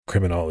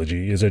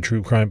Criminology is a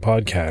true crime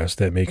podcast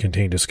that may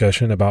contain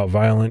discussion about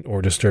violent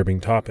or disturbing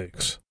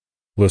topics.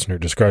 Listener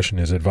discretion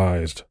is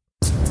advised.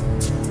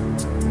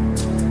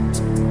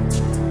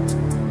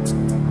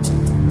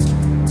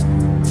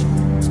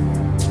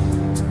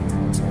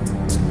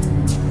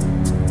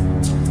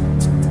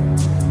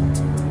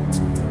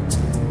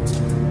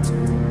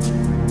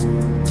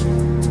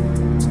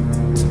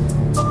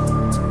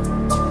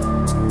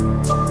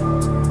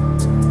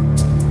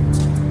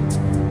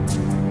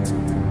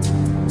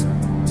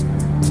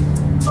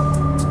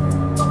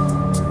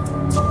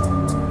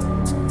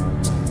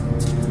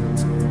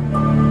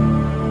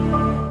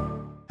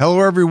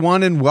 Hello,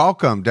 everyone, and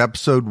welcome to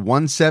episode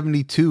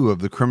 172 of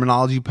the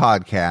Criminology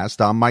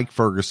Podcast. I'm Mike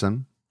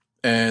Ferguson.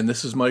 And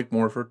this is Mike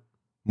Morford.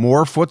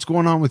 Morph, what's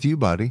going on with you,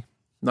 buddy?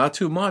 Not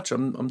too much.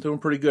 I'm doing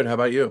pretty good. How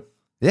about you?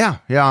 Yeah,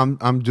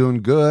 I'm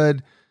doing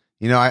good.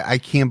 You know, I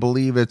can't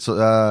believe it's,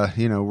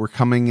 we're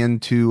coming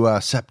into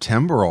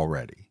September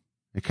already.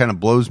 It kind of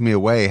blows me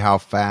away how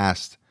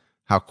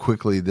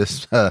quickly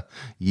this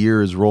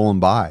year is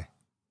rolling by.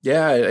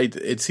 Yeah,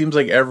 it seems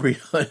like every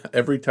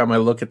time I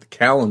look at the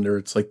calendar,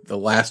 it's like the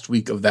last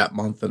week of that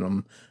month, and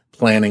I'm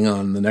planning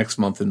on the next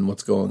month and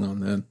what's going on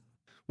then.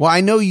 Well,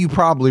 I know you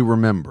probably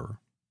remember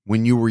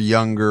when you were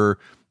younger,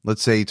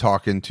 let's say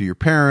talking to your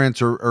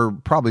parents or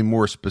probably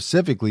more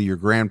specifically your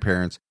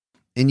grandparents,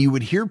 and you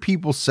would hear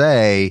people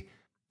say,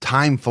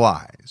 time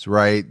flies,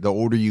 right? The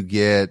older you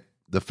get,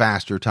 the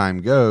faster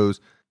time goes.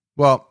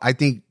 Well, I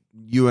think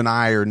you and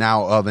I are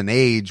now of an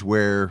age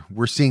where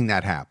we're seeing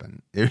that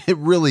happen. It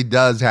really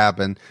does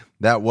happen.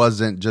 That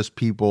wasn't just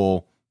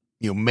people,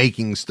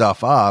 making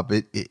stuff up.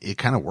 It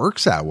kind of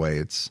works that way.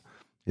 It's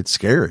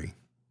scary.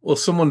 Well,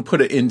 someone put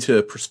it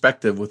into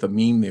perspective with a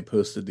meme they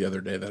posted the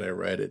other day that I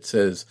read. It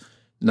says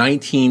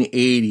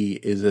 1980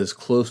 is as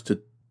close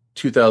to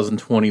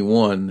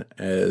 2021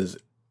 as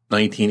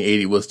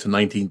 1980 was to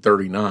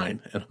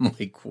 1939. And I'm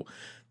like,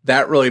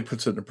 that really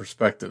puts it into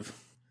perspective.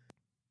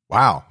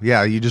 Wow.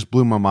 Yeah, you just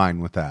blew my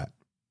mind with that,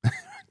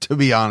 to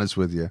be honest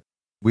with you.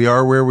 We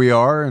are where we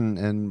are,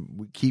 and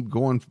we keep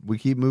going. We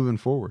keep moving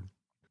forward.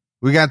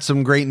 We got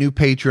some great new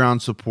Patreon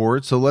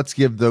support, so let's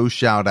give those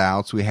shout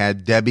outs. We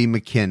had Debbie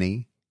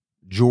McKinney,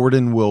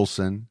 Jordan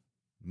Wilson,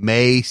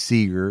 May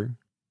Seeger,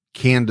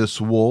 Candace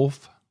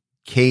Wolf,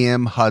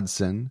 KM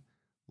Hudson,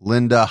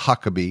 Linda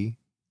Huckabee,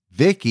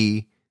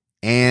 Vicky,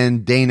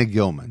 and Dana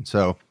Gilman.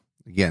 So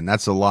again,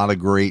 that's a lot of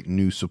great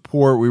new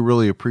support. We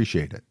really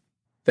appreciate it.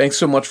 Thanks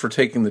so much for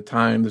taking the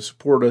time to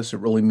support us. It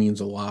really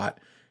means a lot.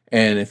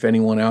 And if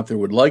anyone out there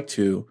would like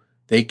to,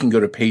 they can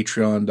go to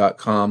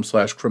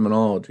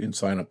patreon.com/criminology and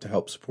sign up to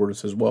help support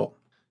us as well.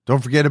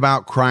 Don't forget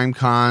about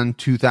CrimeCon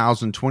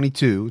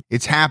 2022.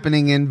 It's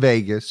happening in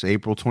Vegas,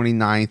 April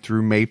 29th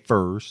through May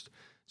 1st.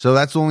 So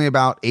that's only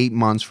about 8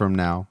 months from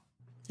now.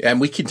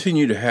 And we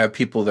continue to have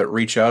people that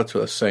reach out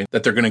to us saying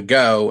that they're going to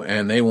go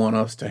and they want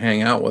us to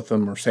hang out with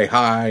them or say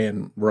hi.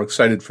 And we're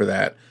excited for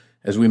that.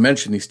 As we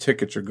mentioned, these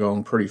tickets are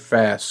going pretty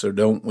fast, so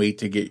don't wait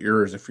to get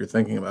yours if you're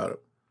thinking about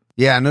it.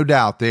 Yeah, no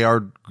doubt. They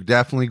are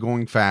definitely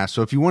going fast.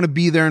 So if you want to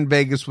be there in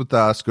Vegas with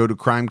us, go to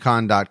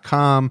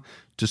crimecon.com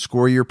to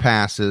score your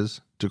passes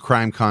to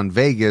CrimeCon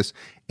Vegas.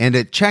 And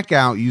at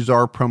checkout, use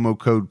our promo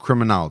code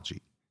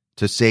Criminology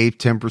to save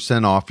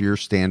 10% off your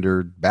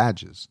standard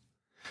badges.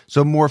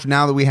 So Morph,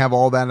 now that we have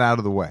all that out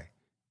of the way,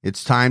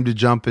 it's time to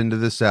jump into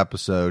this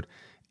episode.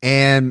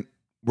 And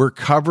we're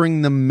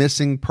covering the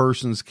missing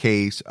persons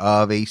case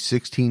of a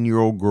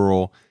 16-year-old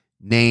girl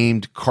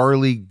named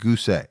Carly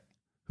Gousset,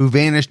 who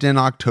vanished in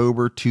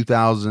October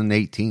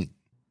 2018.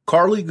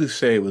 Carly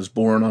Gousset was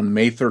born on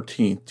May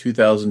 13,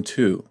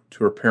 2002,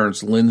 to her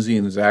parents Lindsay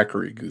and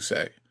Zachary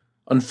Gousset.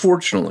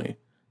 Unfortunately,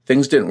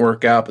 things didn't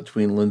work out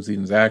between Lindsay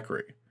and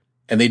Zachary,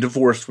 and they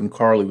divorced when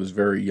Carly was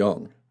very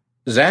young.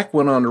 Zach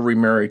went on to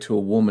remarry to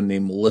a woman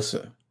named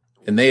Melissa,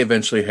 and they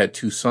eventually had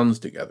 2 sons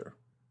together.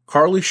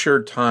 Carly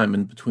shared time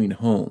in between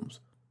homes,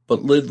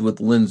 but lived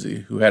with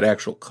Lindsay, who had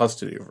actual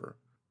custody of her.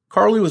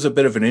 Carly was a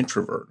bit of an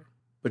introvert,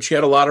 but she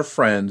had a lot of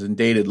friends and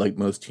dated like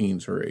most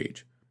teens her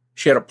age.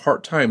 She had a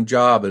part-time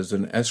job as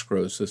an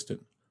escrow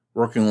assistant,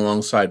 working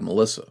alongside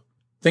Melissa.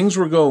 Things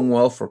were going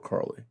well for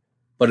Carly,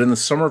 but in the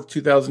summer of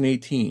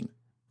 2018,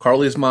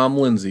 Carly's mom,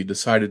 Lindsay,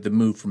 decided to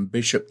move from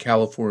Bishop,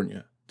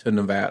 California, to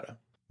Nevada.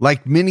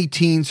 Like many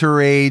teens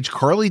her age,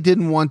 Carly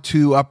didn't want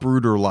to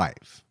uproot her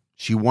life.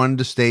 She wanted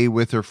to stay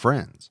with her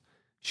friends.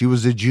 She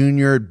was a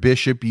junior at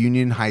Bishop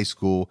Union High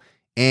School,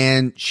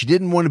 and she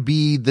didn't want to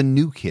be the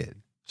new kid,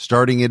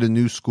 starting at a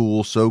new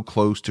school so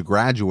close to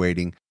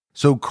graduating.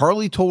 So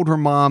Carly told her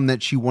mom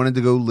that she wanted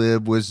to go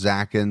live with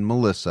Zach and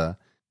Melissa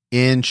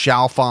in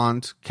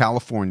Chalfont,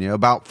 California,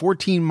 about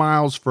 14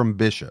 miles from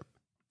Bishop.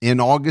 In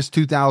August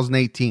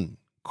 2018,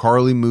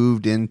 Carly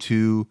moved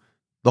into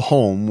the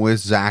home with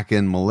Zach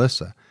and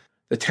Melissa.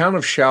 The town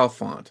of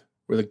Chalfont,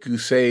 where the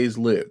Goussets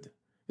lived,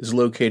 is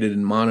located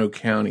in Mono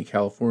County,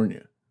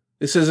 California.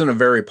 This isn't a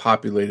very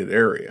populated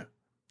area.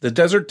 The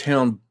desert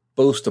town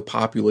boasts a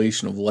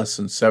population of less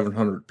than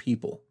 700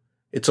 people.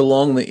 It's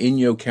along the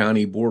Inyo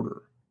County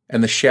border,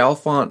 and the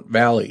Chalfont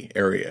Valley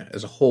area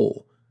as a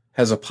whole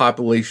has a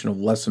population of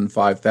less than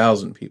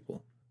 5,000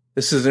 people.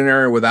 This is an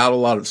area without a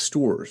lot of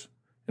stores,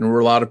 and where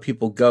a lot of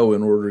people go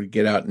in order to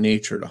get out in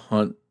nature to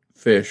hunt,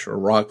 fish, or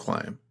rock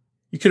climb.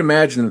 You can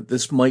imagine that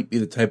this might be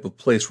the type of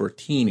place where a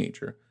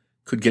teenager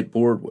could get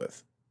bored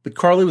with. But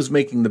Carly was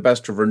making the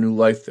best of her new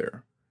life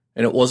there,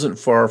 and it wasn't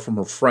far from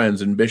her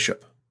friends in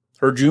Bishop.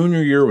 Her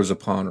junior year was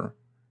upon her,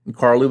 and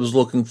Carly was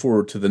looking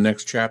forward to the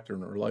next chapter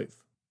in her life.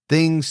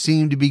 Things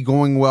seemed to be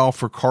going well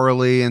for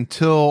Carly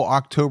until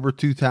October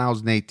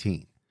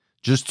 2018,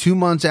 just 2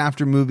 months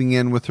after moving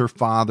in with her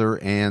father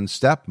and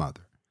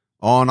stepmother.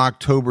 On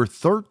October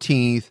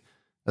 13th,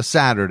 a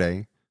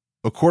Saturday,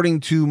 according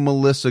to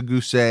Melissa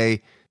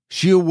Gousset,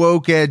 she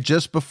awoke at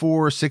just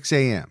before 6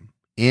 a.m.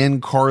 in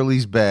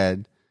Carly's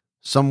bed,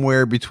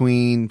 somewhere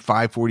between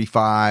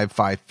 5:45,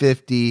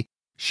 5:50.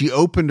 She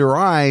opened her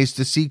eyes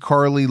to see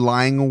Carly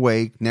lying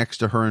awake next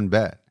to her in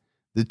bed.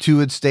 The two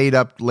had stayed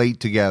up late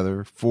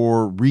together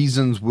for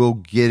reasons we'll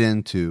get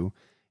into,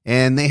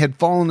 and they had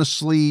fallen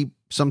asleep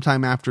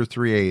sometime after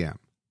 3 a.m.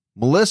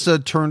 Melissa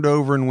turned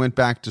over and went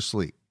back to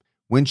sleep.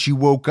 When she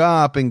woke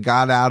up and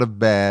got out of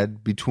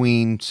bed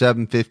between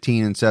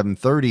 7:15 and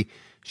 7:30,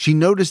 she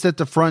noticed that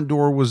the front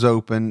door was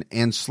open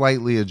and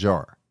slightly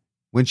ajar.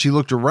 When she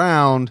looked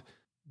around,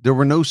 there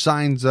were no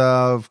signs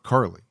of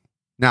Carly.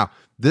 Now,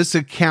 this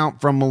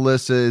account from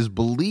Melissa is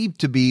believed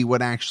to be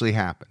what actually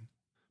happened,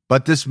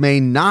 but this may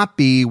not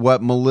be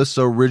what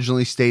Melissa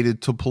originally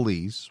stated to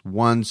police.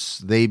 Once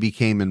they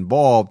became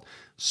involved,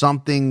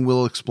 something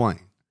will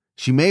explain.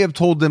 She may have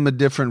told them a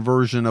different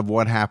version of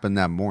what happened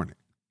that morning.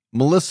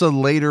 Melissa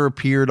later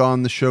appeared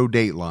on the show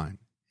Dateline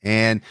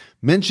and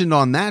mentioned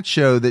on that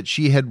show that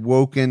she had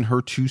woken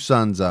her two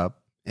sons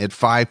up at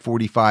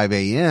 5:45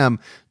 a.m.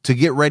 to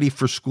get ready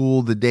for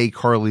school the day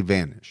Carly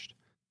vanished.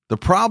 The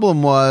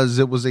problem was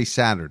it was a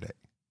Saturday.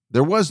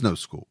 There was no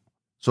school.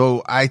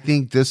 So I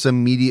think this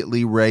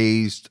immediately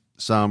raised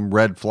some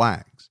red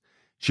flags.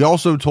 She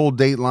also told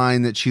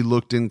Dateline that she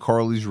looked in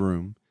Carly's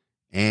room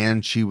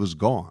and she was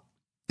gone.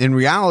 In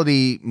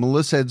reality,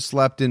 Melissa had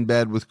slept in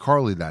bed with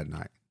Carly that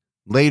night.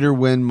 Later,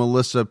 when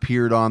Melissa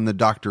appeared on the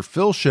Dr.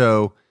 Phil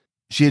show,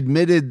 she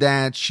admitted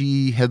that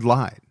she had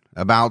lied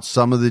about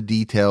some of the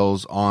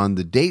details on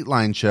the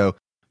Dateline show,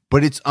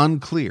 but it's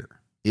unclear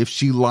if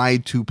she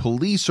lied to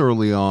police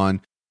early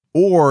on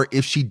or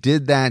if she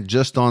did that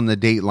just on the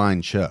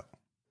Dateline show.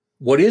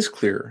 What is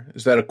clear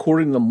is that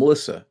according to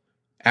Melissa,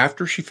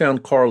 after she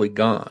found Carly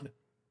gone,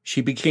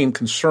 she became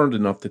concerned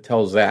enough to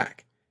tell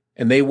Zach,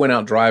 and they went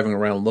out driving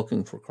around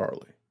looking for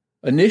Carly.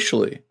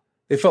 Initially,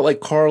 they felt like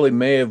Carly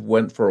may have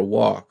went for a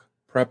walk,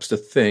 perhaps to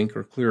think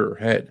or clear her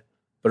head.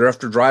 But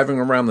after driving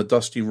around the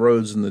dusty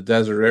roads in the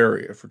desert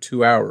area for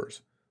 2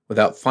 hours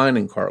without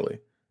finding Carly,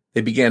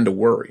 they began to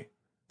worry.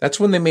 That's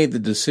when they made the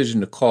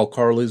decision to call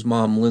Carly's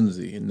mom,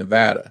 Lindsay, in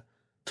Nevada,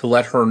 to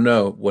let her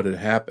know what had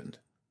happened.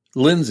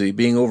 Lindsay,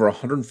 being over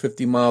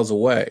 150 miles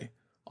away,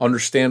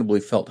 understandably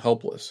felt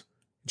helpless.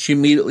 She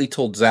immediately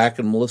told Zach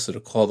and Melissa to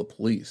call the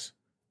police.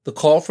 The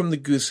call from the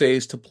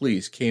Goussets to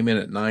police came in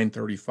at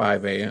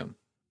 9:35 a.m.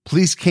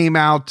 Police came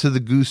out to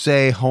the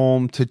Gousset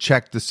home to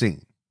check the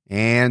scene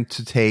and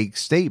to take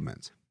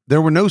statements.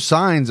 There were no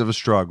signs of a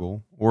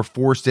struggle or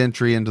forced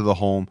entry into the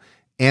home,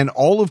 and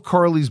all of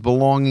Carly's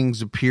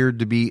belongings appeared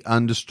to be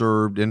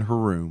undisturbed in her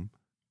room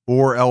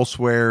or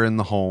elsewhere in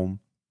the home.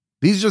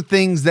 These are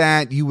things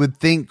that you would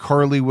think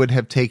Carly would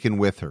have taken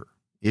with her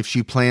if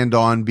she planned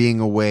on being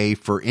away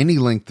for any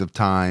length of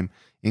time,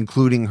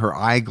 including her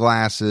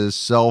eyeglasses,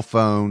 cell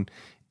phone,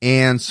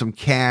 and some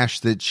cash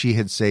that she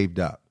had saved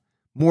up.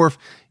 Morph,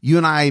 you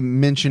and I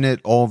mention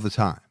it all the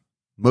time.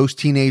 Most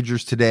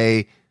teenagers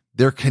today,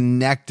 they're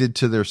connected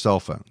to their cell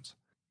phones.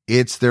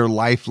 It's their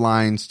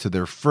lifelines to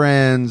their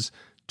friends,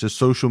 to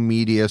social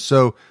media.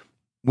 So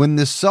when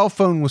this cell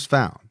phone was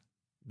found,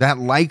 that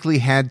likely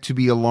had to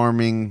be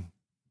alarming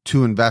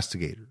to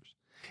investigators.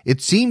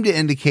 It seemed to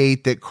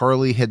indicate that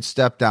Carly had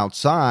stepped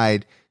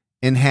outside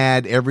and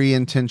had every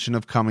intention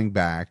of coming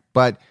back,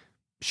 but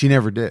she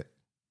never did.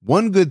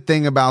 One good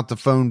thing about the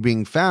phone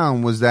being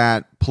found was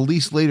that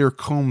police later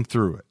combed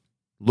through it,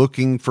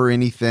 looking for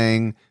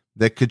anything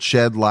that could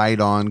shed light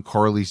on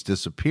Carly's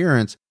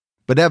disappearance,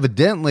 but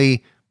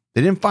evidently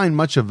they didn't find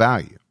much of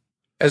value.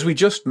 As we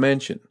just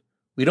mentioned,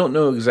 we don't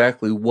know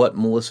exactly what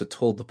Melissa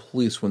told the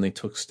police when they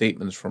took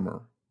statements from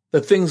her. The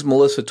things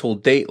Melissa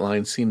told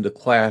Dateline seemed to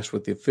clash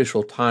with the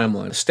official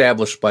timeline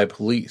established by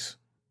police.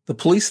 The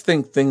police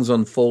think things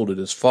unfolded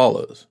as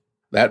follows.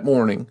 That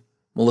morning,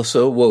 Melissa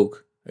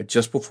awoke at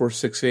just before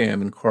 6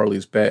 a.m. in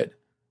Carly's bed.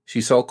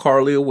 She saw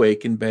Carly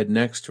awake in bed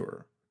next to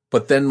her,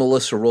 but then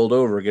Melissa rolled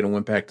over again and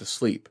went back to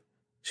sleep.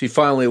 She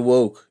finally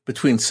awoke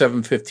between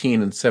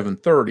 7:15 and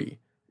 7:30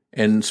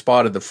 and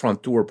spotted the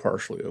front door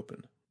partially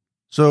open.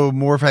 So,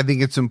 Morph, I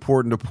think it's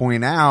important to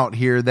point out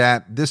here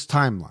that this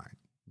timeline,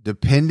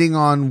 depending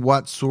on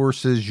what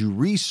sources you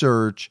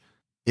research,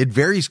 it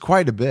varies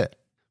quite a bit.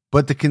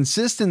 But the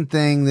consistent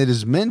thing that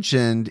is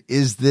mentioned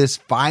is this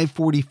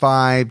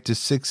 5:45 to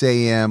 6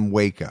 a.m.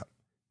 wake up.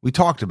 We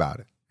talked about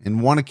it,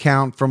 In one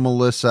account from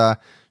Melissa,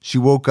 she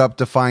woke up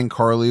to find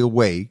Carly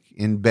awake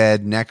in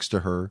bed next to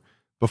her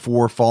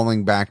before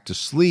falling back to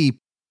sleep.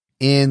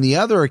 In the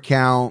other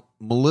account,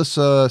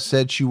 Melissa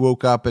said she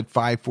woke up at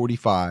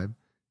 5:45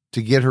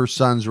 to get her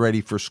sons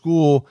ready for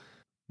school,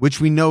 which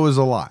we know is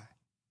a lie.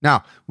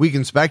 Now, we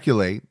can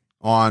speculate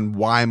on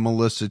why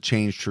Melissa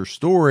changed her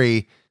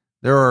story.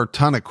 There are a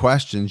ton of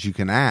questions you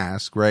can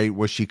ask, right?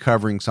 Was she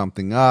covering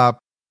something up?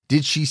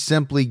 Did she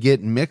simply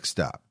get mixed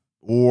up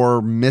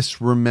or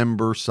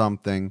misremember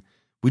something?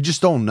 We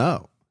just don't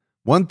know.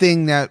 One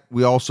thing that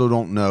we also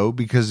don't know,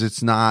 because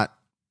it's not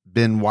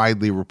been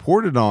widely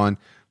reported on,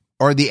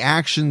 are the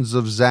actions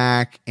of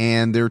Zach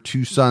and their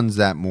two sons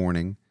that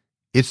morning.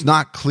 It's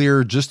not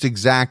clear just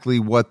exactly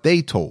what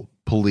they told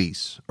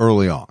police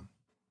early on.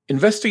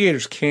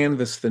 Investigators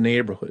canvassed the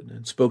neighborhood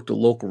and spoke to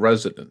local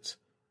residents,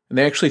 and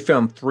they actually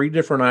found 3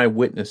 different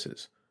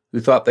eyewitnesses who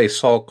thought they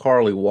saw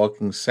Carly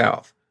walking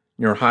south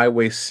near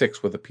Highway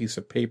 6 with a piece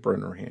of paper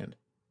in her hand.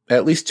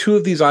 At least 2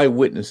 of these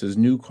eyewitnesses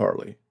knew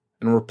Carly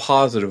and were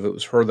positive it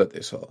was her that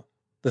they saw.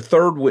 The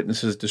third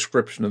witness's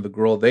description of the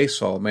girl they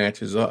saw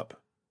matches up.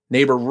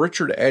 Neighbor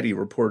Richard Eddy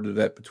reported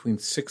that between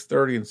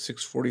 6:30 and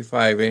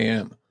 6:45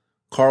 a.m.,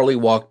 Carly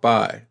walked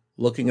by,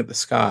 looking at the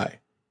sky,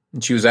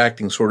 and she was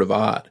acting sort of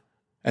odd.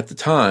 At the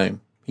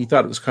time, he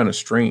thought it was kind of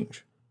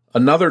strange.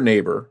 Another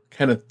neighbor,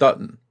 Kenneth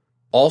Dutton,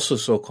 also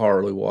saw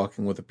Carly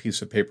walking with a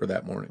piece of paper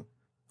that morning.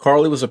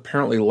 Carly was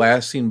apparently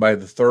last seen by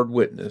the third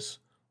witness,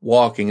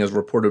 walking as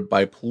reported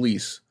by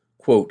police,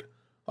 quote,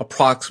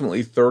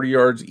 approximately 30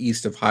 yards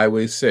east of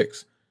Highway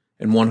 6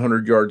 and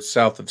 100 yards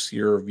south of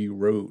Sierra View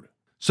Road.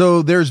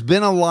 So there's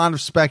been a lot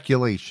of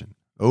speculation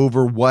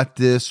over what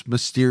this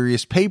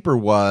mysterious paper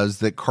was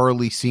that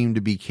Carly seemed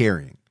to be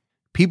carrying.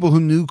 People who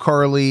knew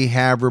Carly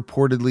have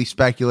reportedly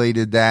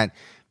speculated that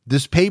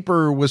this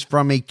paper was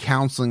from a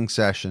counseling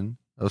session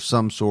of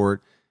some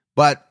sort,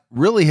 but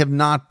really have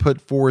not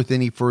put forth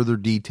any further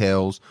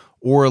details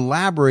or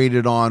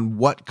elaborated on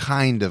what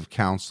kind of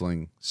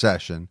counseling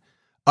session.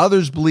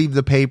 Others believe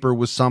the paper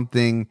was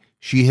something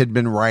she had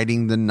been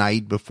writing the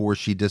night before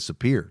she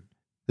disappeared.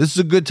 This is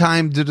a good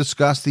time to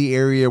discuss the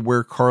area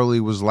where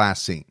Carly was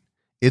last seen.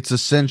 It's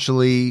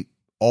essentially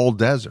all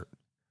desert.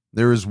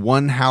 There is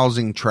one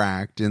housing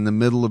tract in the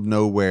middle of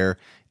nowhere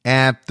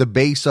at the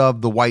base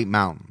of the White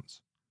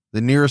Mountains.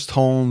 The nearest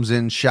homes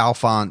in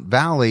Chalfont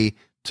Valley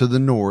to the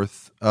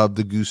north of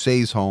the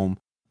Goussa's home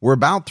were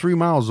about 3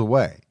 miles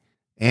away,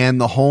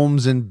 and the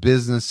homes and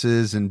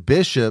businesses in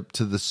Bishop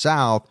to the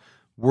south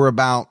were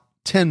about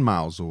 10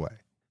 miles away.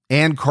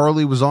 And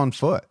Carly was on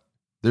foot.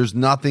 There's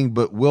nothing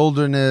but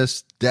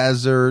wilderness,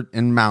 desert,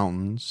 and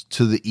mountains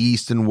to the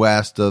east and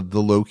west of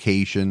the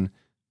location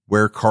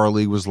where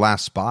Carly was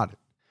last spotted.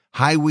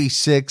 Highway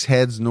 6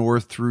 heads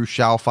north through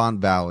Chalfont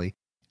Valley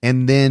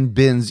and then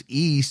bends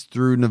east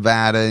through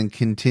Nevada and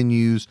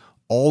continues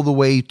all the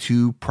way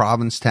to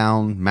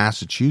Provincetown,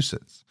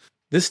 Massachusetts.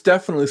 This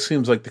definitely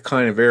seems like the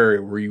kind of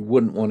area where you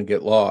wouldn't want to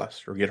get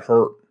lost or get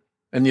hurt.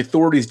 And the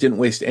authorities didn't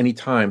waste any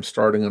time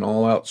starting an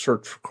all-out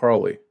search for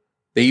Carly.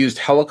 They used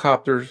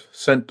helicopters,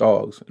 scent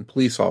dogs, and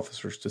police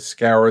officers to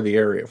scour the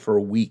area for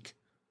a week.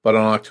 But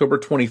on October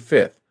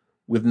 25th,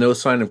 with no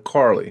sign of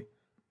Carly,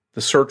 the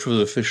search was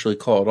officially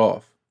called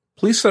off.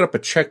 Police set up a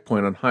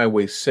checkpoint on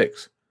Highway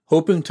 6,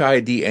 hoping to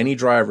ID any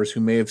drivers who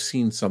may have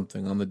seen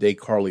something on the day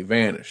Carly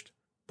vanished,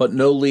 but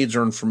no leads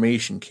or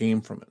information came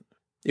from it.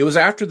 It was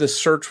after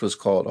this search was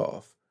called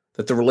off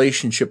that the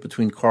relationship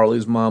between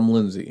Carly's mom,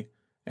 Lindsay,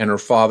 and her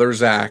father,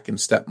 Zach, and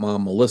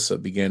stepmom, Melissa,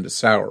 began to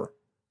sour,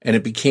 and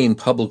it became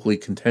publicly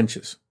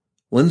contentious.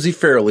 Lindsay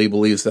Fairley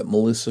believes that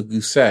Melissa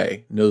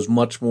Goussay knows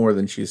much more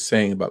than she is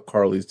saying about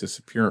Carly's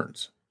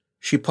disappearance.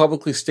 She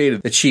publicly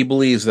stated that she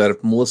believes that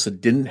if Melissa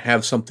didn't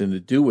have something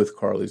to do with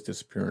Carly's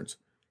disappearance,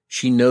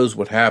 she knows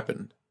what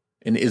happened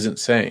and isn't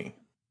saying.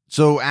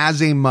 So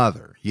as a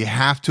mother, you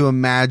have to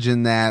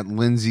imagine that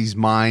Lindsay's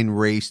mind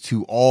raced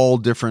to all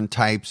different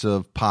types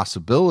of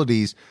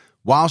possibilities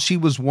while she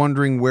was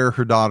wondering where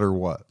her daughter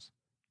was.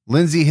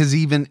 Lindsay has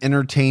even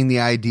entertained the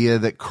idea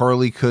that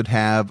Carly could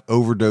have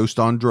overdosed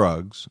on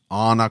drugs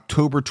on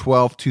October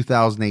 12,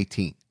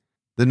 2018,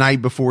 the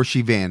night before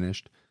she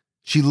vanished.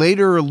 She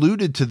later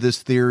alluded to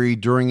this theory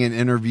during an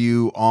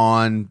interview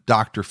on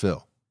Dr.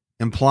 Phil,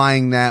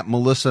 implying that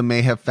Melissa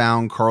may have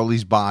found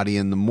Carly's body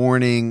in the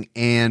morning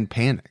and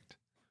panicked.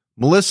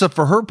 Melissa,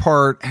 for her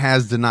part,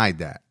 has denied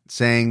that,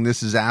 saying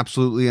this is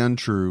absolutely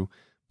untrue,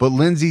 but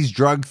Lindsay's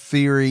drug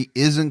theory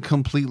isn't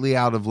completely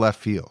out of left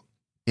field.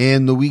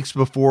 In the weeks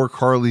before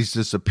Carly's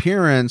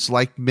disappearance,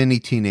 like many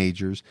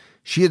teenagers,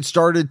 she had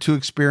started to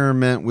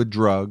experiment with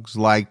drugs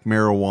like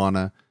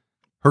marijuana.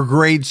 Her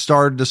grades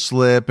started to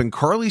slip, and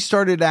Carly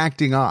started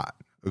acting odd.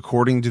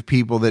 According to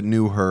people that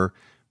knew her,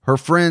 her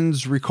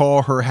friends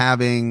recall her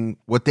having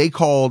what they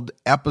called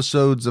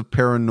episodes of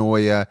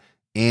paranoia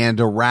and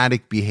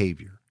erratic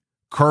behavior.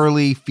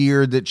 Carly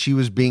feared that she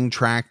was being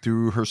tracked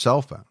through her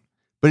cell phone.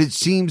 But it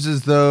seems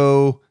as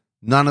though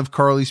none of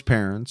Carly's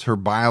parents, her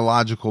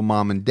biological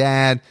mom and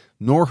dad,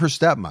 nor her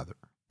stepmother,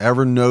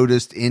 ever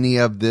noticed any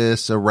of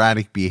this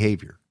erratic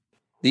behavior.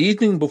 The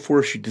evening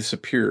before she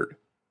disappeared,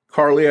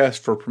 Carly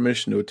asked for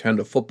permission to attend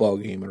a football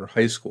game at her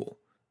high school,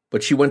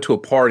 but she went to a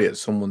party at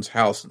someone's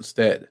house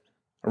instead.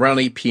 Around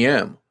 8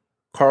 p.m.,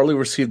 Carly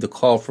received a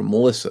call from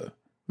Melissa,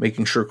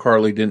 making sure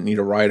Carly didn't need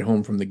a ride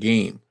home from the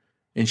game,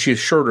 and she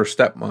assured her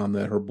stepmom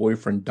that her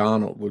boyfriend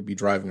Donald would be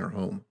driving her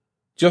home.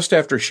 Just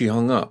after she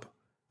hung up,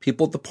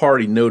 people at the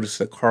party noticed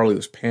that Carly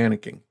was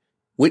panicking.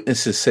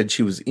 Witnesses said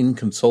she was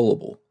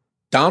inconsolable.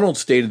 Donald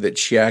stated that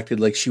she acted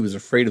like she was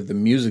afraid of the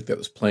music that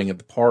was playing at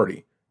the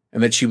party,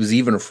 and that she was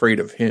even afraid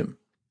of him.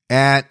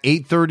 At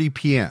 8:30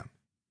 p.m.,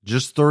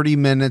 just 30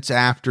 minutes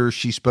after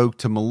she spoke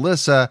to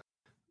Melissa,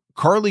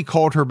 Carly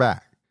called her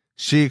back.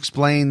 She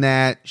explained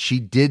that she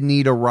did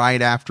need a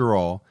ride after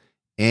all,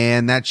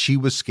 and that she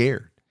was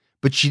scared.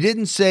 But she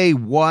didn't say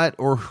what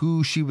or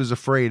who she was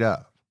afraid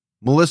of.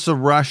 Melissa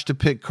rushed to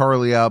pick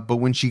Carly up, but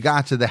when she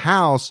got to the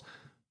house,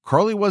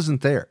 Carly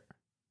wasn't there.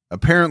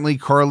 Apparently,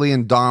 Carly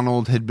and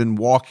Donald had been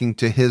walking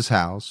to his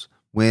house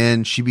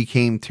when she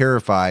became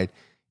terrified,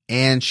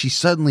 and she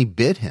suddenly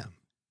bit him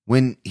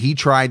when he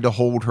tried to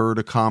hold her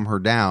to calm her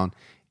down,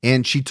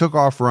 and she took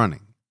off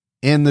running.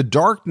 In the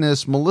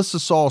darkness, Melissa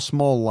saw a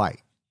small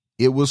light.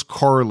 It was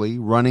Carly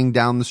running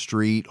down the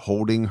street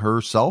holding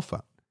her cell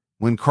phone.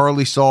 When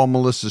Carly saw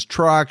Melissa's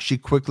truck, she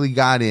quickly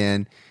got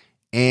in,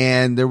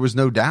 and there was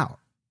no doubt.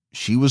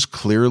 She was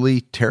clearly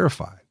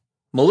terrified.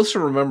 Melissa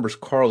remembers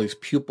Carly's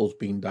pupils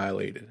being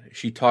dilated.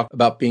 She talked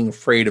about being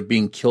afraid of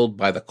being killed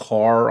by the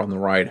car on the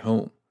ride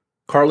home.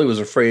 Carly was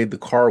afraid the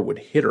car would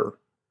hit her.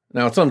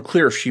 Now, it's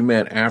unclear if she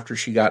meant after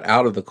she got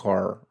out of the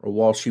car or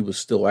while she was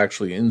still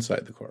actually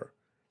inside the car.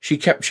 She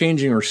kept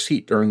changing her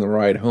seat during the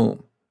ride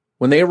home.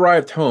 When they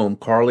arrived home,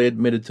 Carly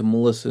admitted to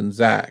Melissa and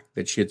Zach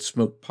that she had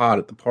smoked pot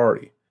at the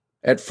party.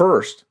 At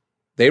first,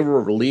 they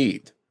were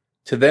relieved.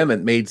 To them,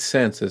 it made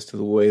sense as to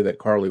the way that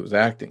Carly was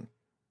acting.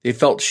 They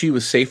felt she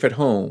was safe at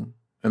home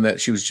and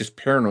that she was just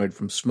paranoid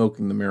from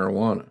smoking the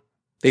marijuana.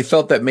 They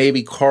felt that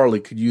maybe Carly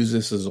could use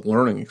this as a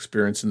learning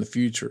experience in the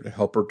future to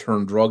help her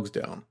turn drugs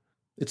down.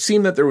 It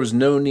seemed that there was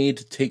no need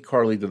to take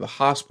Carly to the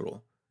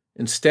hospital.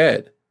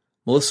 Instead,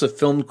 Melissa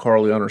filmed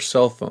Carly on her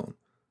cell phone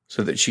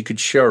so that she could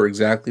show her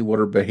exactly what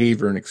her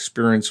behavior and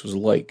experience was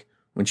like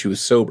when she was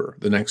sober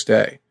the next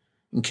day,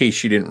 in case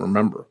she didn't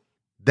remember.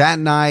 That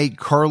night,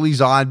 Carly's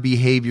odd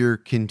behavior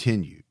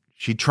continued.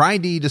 She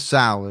tried to eat a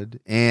salad,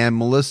 and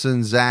Melissa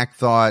and Zach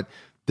thought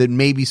that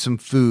maybe some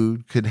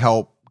food could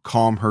help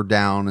calm her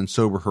down and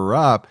sober her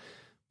up,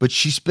 but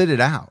she spit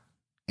it out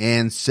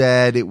and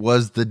said it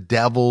was the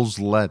devil's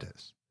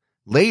lettuce.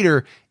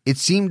 Later, it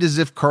seemed as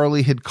if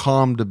Carly had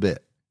calmed a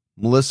bit.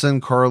 Melissa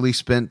and Carly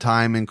spent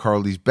time in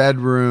Carly's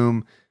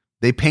bedroom.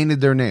 They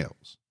painted their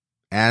nails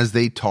as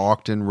they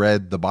talked and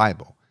read the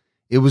Bible.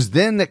 It was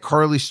then that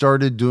Carly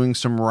started doing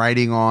some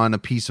writing on a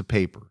piece of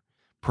paper,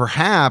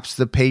 perhaps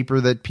the paper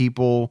that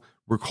people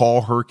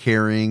recall her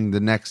carrying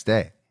the next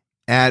day.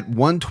 At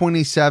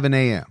 1:27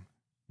 a.m.,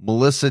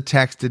 Melissa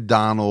texted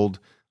Donald,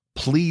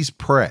 "Please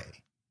pray."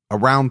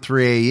 Around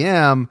 3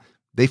 a.m.,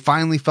 they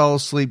finally fell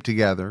asleep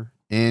together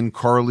in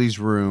Carly's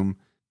room,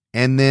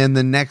 and then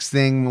the next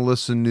thing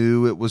Melissa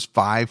knew, it was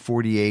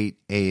 5:48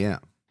 a.m.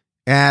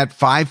 At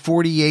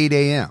 5:48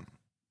 a.m.,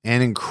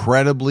 an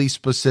incredibly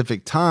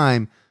specific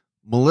time,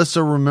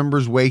 Melissa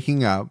remembers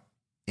waking up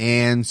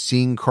and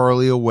seeing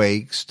Carly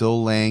awake,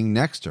 still laying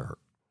next to her.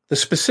 The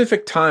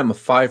specific time of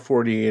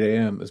 5:48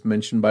 a.m. is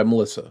mentioned by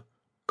Melissa,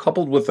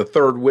 coupled with a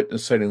third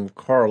witness sighting of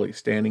Carly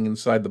standing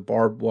inside the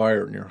barbed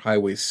wire near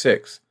Highway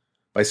 6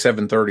 by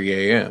 7:30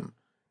 a.m.,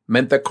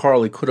 meant that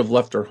Carly could have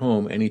left her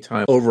home any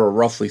time over a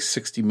roughly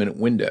 60-minute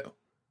window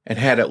and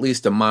had at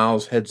least a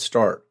mile's head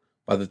start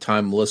by the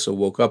time Melissa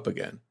woke up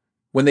again.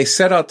 When they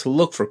set out to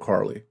look for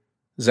Carly,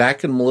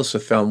 Zach and Melissa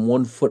found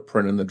one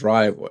footprint in the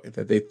driveway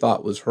that they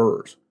thought was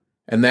hers,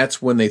 and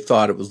that's when they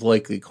thought it was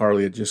likely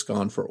Carly had just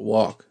gone for a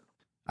walk.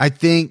 I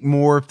think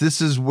more if this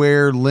is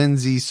where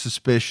Lindsay's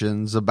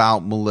suspicions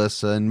about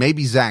Melissa, and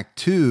maybe Zach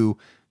too,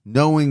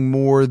 knowing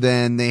more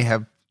than they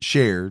have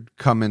shared,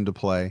 come into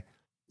play.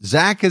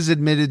 Zach has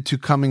admitted to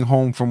coming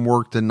home from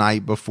work the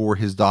night before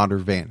his daughter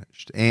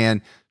vanished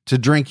and to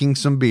drinking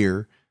some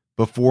beer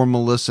before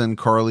Melissa and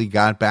Carly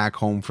got back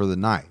home for the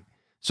night.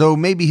 So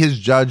maybe his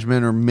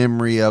judgment or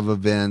memory of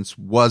events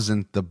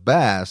wasn't the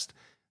best.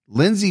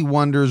 Lindsay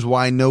wonders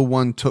why no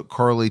one took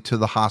Carly to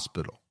the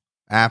hospital.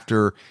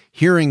 After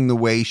hearing the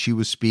way she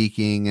was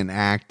speaking and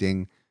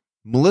acting,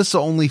 Melissa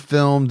only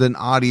filmed an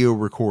audio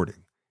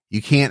recording.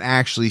 You can't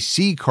actually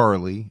see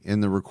Carly in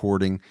the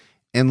recording,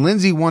 and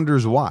Lindsay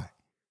wonders why.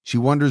 She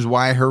wonders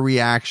why her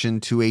reaction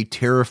to a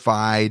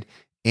terrified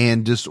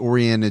and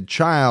disoriented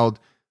child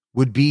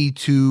would be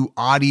to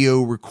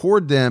audio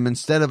record them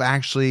instead of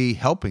actually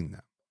helping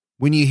them.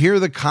 When you hear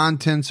the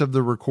contents of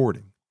the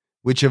recording,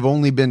 which have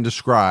only been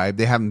described,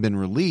 they haven't been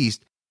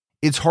released,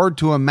 it's hard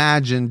to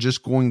imagine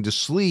just going to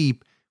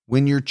sleep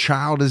when your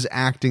child is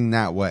acting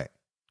that way.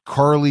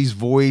 Carly's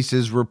voice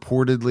is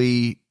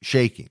reportedly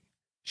shaking.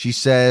 She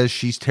says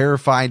she's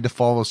terrified to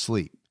fall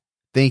asleep,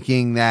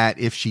 thinking that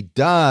if she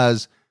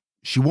does,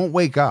 she won't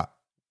wake up.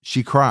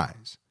 She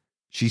cries.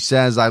 She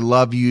says, "I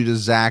love you" to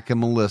Zach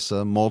and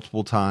Melissa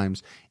multiple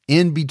times,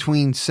 in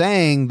between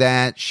saying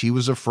that she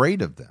was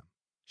afraid of them.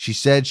 She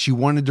said she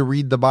wanted to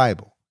read the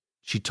Bible.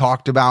 She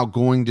talked about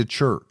going to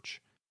church.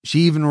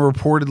 She even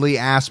reportedly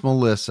asked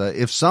Melissa,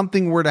 if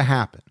something were to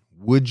happen,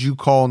 would you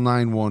call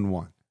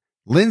 911?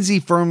 Lindsay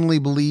firmly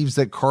believes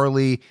that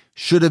Carly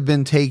should have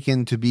been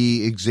taken to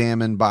be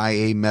examined by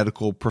a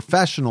medical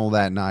professional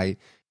that night,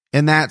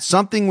 and that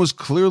something was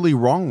clearly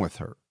wrong with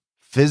her,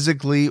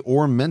 physically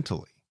or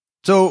mentally.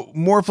 So,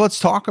 Morph, let's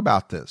talk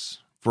about this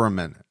for a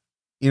minute.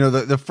 You know,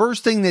 the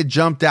first thing that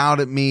jumped out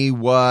at me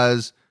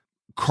was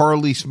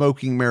Carly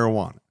smoking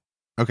marijuana.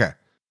 Okay,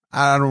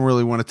 I don't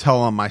really want to tell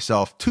on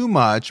myself too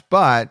much,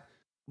 but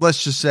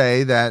let's just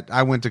say that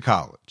I went to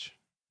college.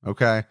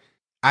 Okay,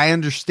 I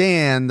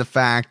understand the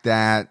fact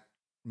that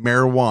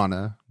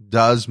marijuana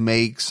does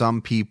make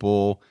some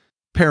people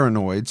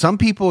paranoid, some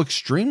people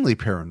extremely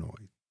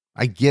paranoid.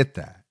 I get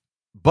that.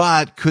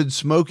 But could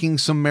smoking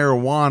some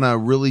marijuana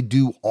really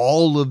do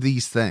all of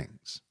these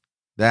things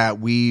that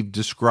we've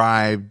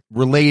described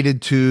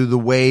related to the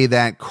way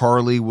that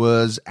Carly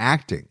was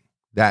acting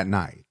that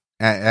night?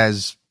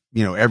 As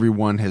you know,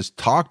 everyone has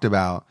talked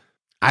about.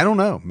 I don't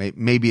know.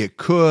 Maybe it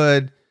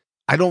could.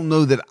 I don't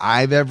know that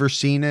I've ever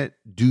seen it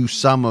do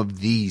some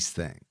of these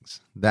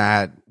things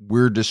that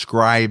we're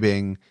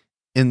describing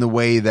in the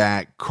way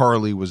that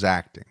Carly was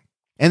acting.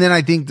 And then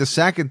I think the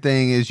second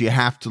thing is you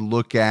have to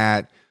look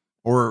at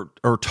or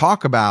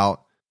talk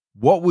about,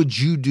 what would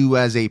you do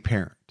as a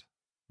parent,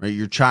 right?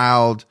 Your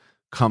child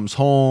comes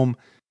home,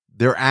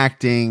 they're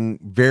acting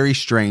very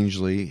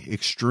strangely,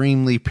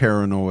 extremely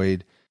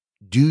paranoid.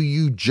 Do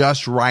you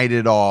just write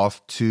it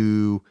off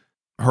to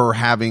her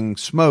having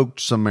smoked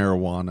some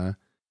marijuana,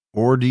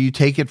 or do you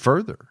take it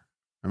further?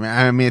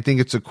 I mean, I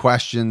think it's a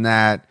question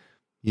that,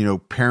 you know,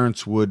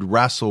 parents would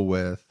wrestle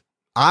with.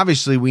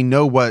 Obviously, we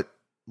know what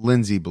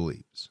Lindsay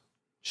believes.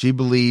 She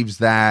believes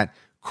that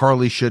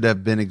Carly should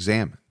have been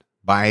examined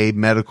by a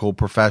medical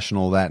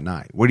professional that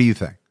night. What do you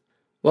think?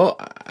 Well,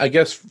 I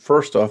guess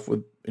first off,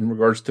 in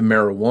regards to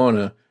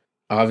marijuana,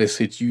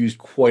 obviously it's used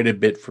quite a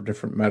bit for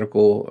different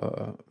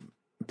medical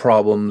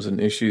problems and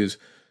issues.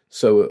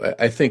 So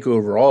I think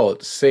overall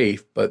it's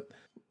safe. But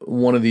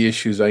one of the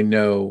issues I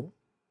know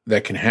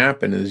that can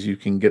happen is you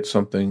can get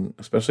something,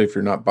 especially if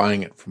you're not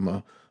buying it from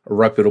a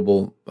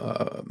reputable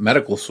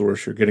medical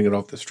source, you're getting it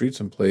off the street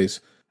someplace.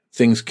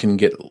 Things can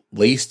get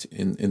laced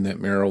in that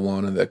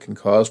marijuana that can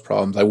cause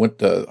problems. I went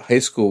to high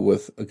school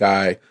with a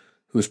guy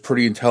who was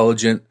pretty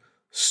intelligent,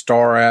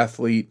 star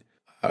athlete,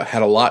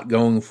 had a lot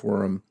going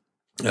for him.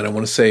 And I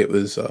want to say it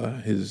was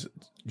his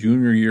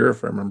junior year,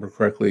 if I remember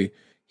correctly.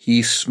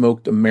 He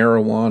smoked a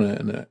marijuana,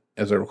 and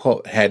as I recall,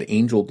 it had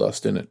angel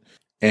dust in it.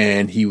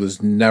 And he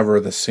was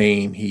never the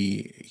same.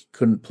 He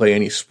couldn't play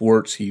any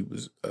sports. He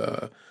was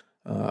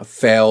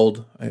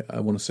failed, I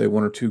want to say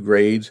 1 or 2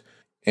 grades.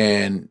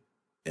 And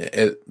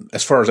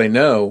as far as I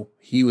know,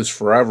 he was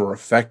forever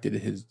affected.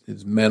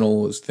 His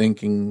mental, his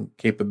thinking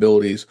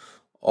capabilities,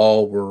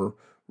 all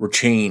were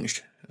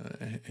changed.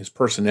 His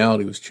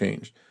personality was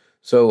changed.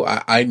 So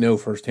I know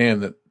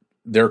firsthand that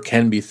there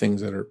can be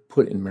things that are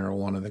put in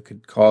marijuana that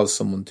could cause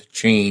someone to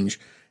change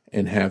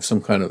and have some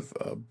kind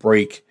of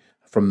break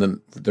from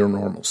their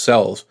normal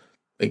selves.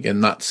 Again,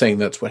 not saying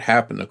that's what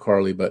happened to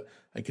Carly, but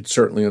I could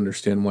certainly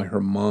understand why her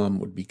mom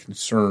would be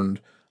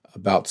concerned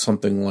about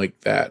something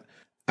like that.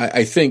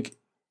 I think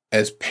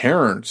as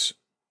parents,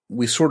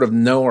 we sort of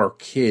know our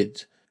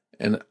kids.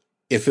 And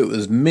if it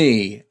was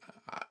me,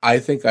 I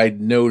think I'd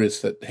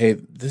notice that, hey,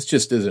 this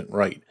just isn't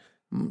right.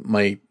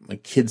 My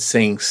kid's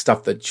saying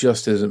stuff that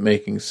just isn't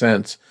making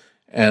sense.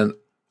 And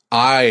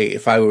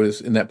if I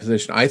was in that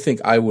position, I think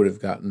I would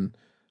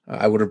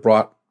have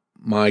brought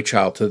my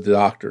child to the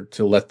doctor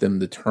to let them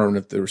determine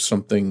if there was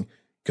something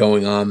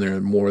going on there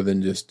more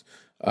than just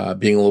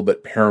being a little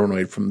bit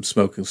paranoid from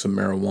smoking some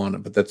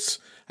marijuana. But that's,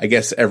 I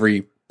guess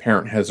every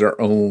parent has their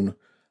own,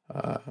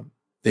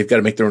 they've got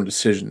to make their own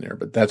decision there,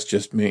 but that's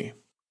just me.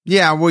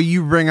 Yeah, well,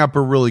 you bring up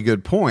a really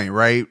good point,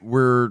 right?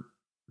 We're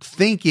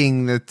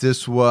thinking that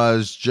this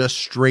was just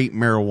straight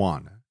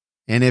marijuana.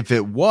 And if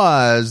it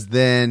was,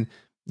 then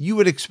you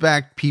would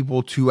expect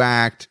people to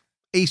act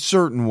a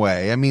certain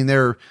way. I mean,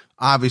 there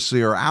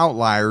obviously are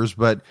outliers,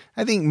 but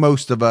I think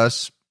most of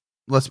us,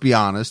 let's be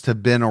honest,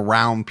 have been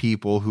around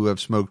people who have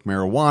smoked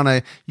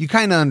marijuana. You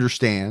kind of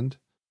understand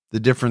the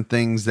different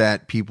things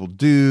that people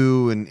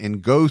do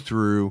and go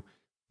through.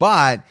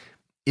 But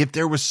if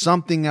there was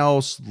something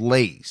else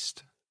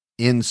laced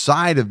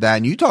inside of that,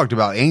 and you talked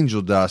about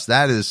angel dust,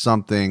 that is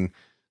something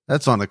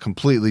that's on a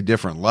completely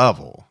different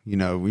level. You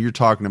know, when you're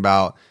talking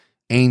about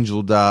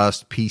angel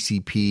dust,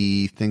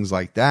 PCP, things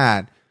like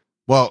that,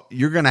 well,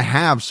 you're going to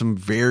have some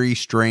very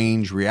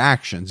strange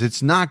reactions.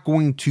 It's not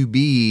going to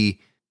be,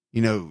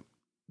 you know,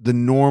 the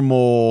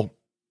normal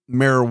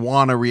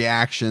marijuana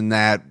reaction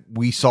that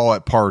we saw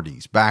at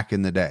parties back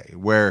in the day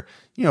where,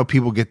 you know,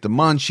 people get the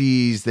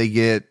munchies, they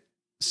get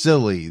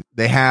silly,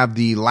 they have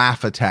the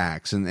laugh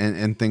attacks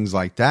and things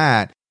like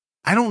that.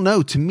 I don't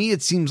know. To me,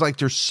 it seems like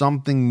there's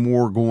something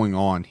more going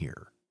on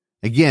here.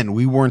 Again,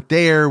 we weren't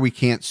there. We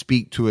can't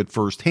speak to it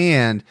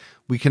firsthand.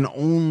 We can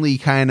only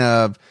kind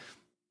of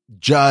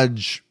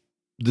judge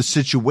the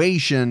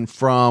situation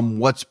from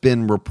what's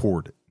been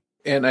reported.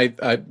 And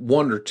I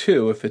wonder,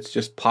 too, if it's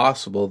just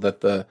possible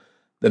that the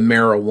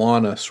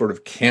marijuana sort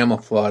of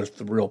camouflaged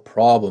the real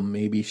problem.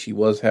 Maybe she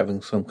was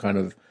having some kind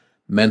of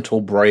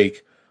mental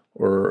break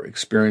or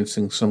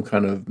experiencing some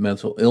kind of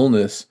mental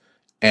illness,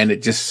 and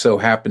it just so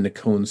happened to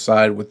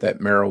coincide with that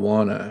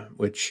marijuana,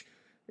 which,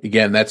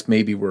 again, that's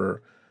maybe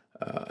where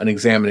an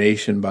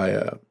examination by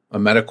a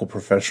medical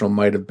professional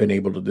might have been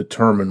able to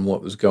determine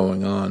what was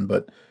going on.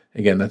 But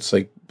again, that's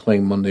like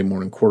playing Monday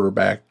morning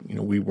quarterback.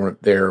 We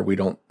weren't there. We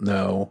don't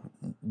know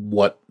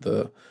what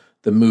the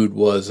mood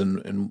was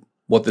and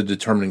what the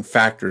determining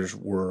factors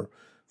were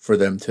for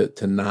them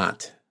to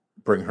not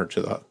bring her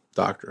to the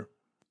doctor.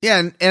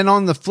 Yeah. And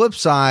on the flip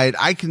side,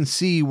 I can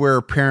see where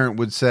a parent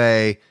would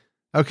say,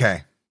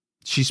 okay,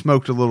 she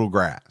smoked a little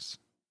grass.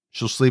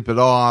 She'll sleep it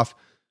off.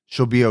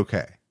 She'll be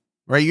okay.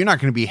 Right? You're not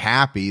going to be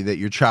happy that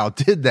your child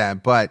did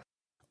that, but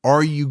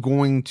are you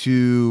going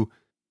to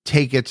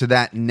take it to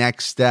that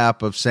next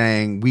step of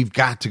saying, we've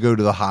got to go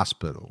to the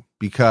hospital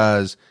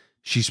because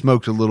she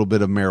smoked a little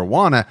bit of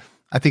marijuana?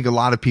 I think a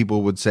lot of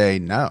people would say,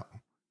 no,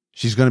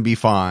 she's going to be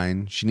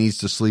fine. She needs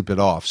to sleep it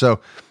off. So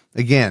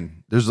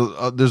again, there's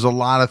a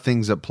lot of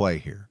things at play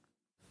here.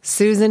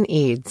 Susan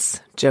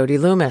Eads, Jody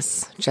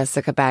Loomis,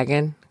 Jessica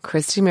Baggin,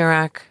 Christy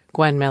Mirak,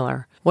 Gwen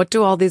Miller. What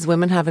do all these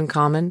women have in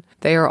common?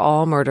 They are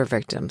all murder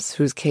victims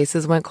whose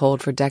cases went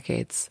cold for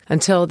decades,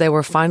 until they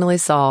were finally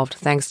solved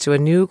thanks to a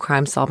new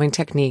crime-solving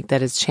technique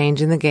that is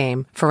changing the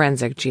game,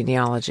 forensic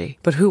genealogy.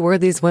 But who were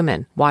these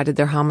women? Why did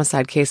their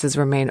homicide cases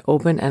remain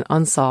open and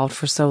unsolved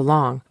for so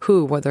long?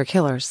 Who were their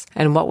killers?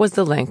 And what was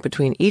the link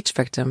between each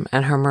victim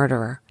and her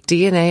murderer?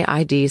 DNA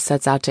ID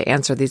sets out to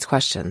answer these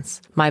questions.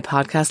 My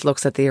podcast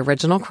looks at the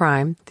original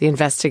crime, the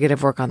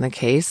investigative work on the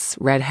case,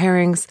 red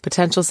herrings,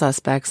 potential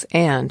suspects,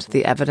 and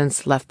the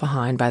evidence left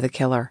behind by the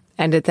killer.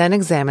 And it then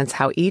examines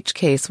how each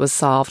case was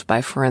solved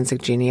by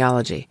forensic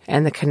genealogy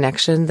and the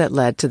connection that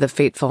led to the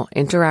fateful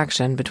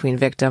interaction between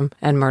victim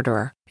and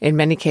murderer. In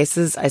many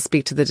cases, I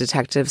speak to the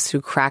detectives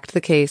who cracked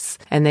the case,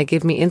 and they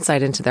give me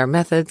insight into their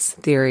methods,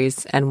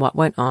 theories, and what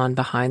went on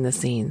behind the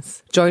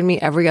scenes. Join me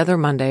every other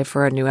Monday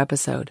for a new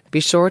episode. Be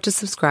sure to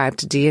subscribe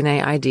to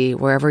DNA ID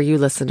wherever you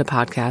listen to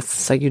podcasts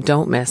so you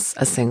don't miss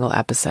a single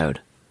episode.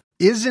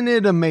 Isn't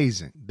it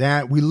amazing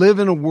that we live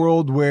in a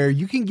world where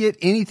you can get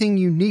anything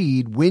you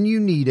need when you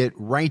need it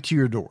right to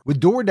your door? With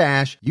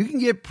DoorDash, you can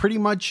get pretty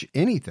much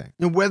anything.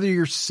 And whether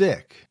you're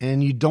sick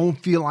and you don't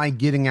feel like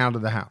getting out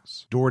of the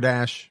house,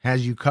 DoorDash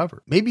has you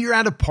covered. Maybe you're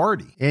at a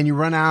party and you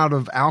run out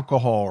of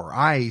alcohol or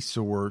ice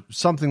or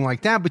something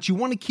like that, but you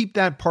want to keep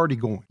that party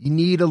going. You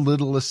need a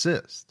little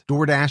assist.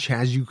 DoorDash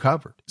has you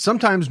covered.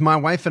 Sometimes my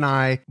wife and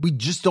I, we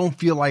just don't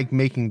feel like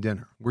making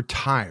dinner. We're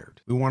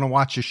tired. We want to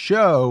watch a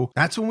show.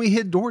 That's when we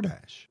hit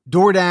DoorDash.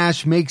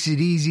 DoorDash makes it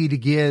easy to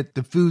get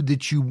the food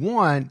that you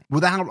want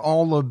without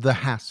all of the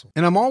hassle.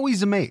 And I'm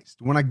always amazed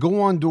when I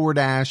go on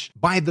DoorDash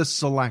by the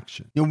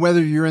selection.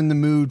 Whether you're in the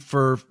mood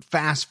for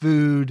fast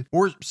food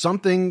or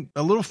something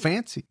a little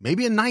fancy,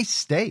 maybe a nice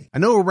steak. I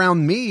know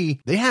around me,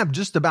 they have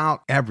just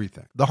about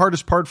everything. The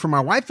hardest part for my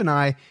wife and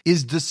I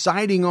is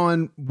deciding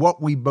on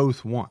what we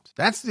both want.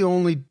 That's the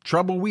only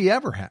trouble we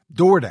ever have.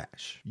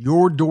 DoorDash,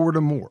 your door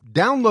to more.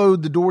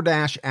 Download the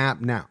DoorDash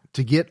app now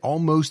to get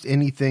almost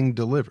anything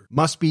delivered.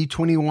 Must be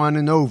 21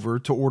 and over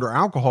to order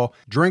alcohol.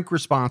 Drink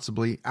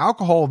responsibly.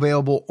 Alcohol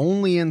available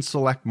only in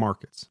select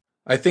markets.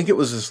 I think it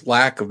was this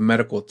lack of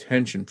medical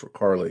attention for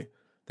Carly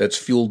that's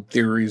fueled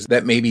theories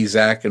that maybe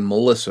Zach and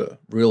Melissa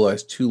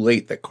realized too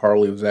late that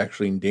Carly was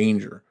actually in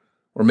danger.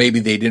 Or maybe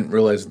they didn't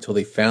realize until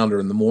they found her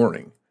in the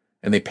morning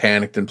and they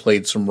panicked and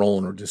played some role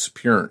in her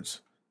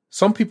disappearance.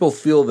 Some people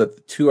feel that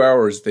the 2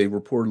 hours they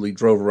reportedly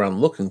drove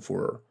around looking for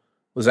her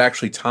was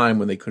actually time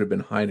when they could have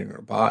been hiding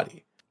her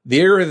body. The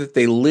area that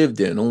they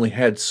lived in only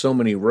had so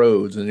many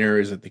roads and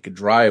areas that they could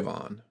drive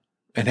on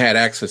and had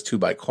access to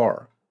by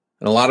car.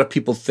 And a lot of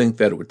people think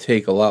that it would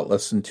take a lot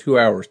less than 2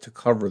 hours to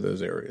cover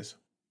those areas.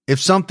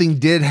 If something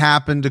did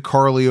happen to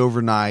Carly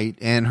overnight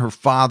and her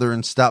father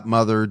and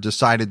stepmother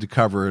decided to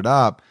cover it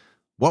up,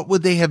 what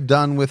would they have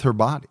done with her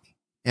body?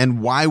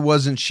 And why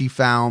wasn't she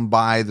found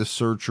by the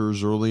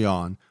searchers early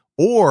on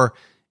or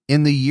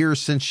in the years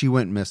since she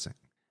went missing?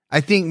 I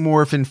think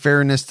more if in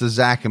fairness to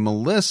Zach and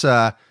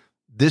Melissa,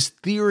 this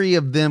theory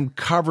of them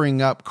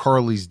covering up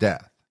Carly's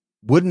death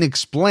wouldn't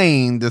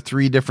explain the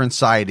 3 different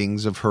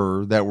sightings of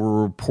her that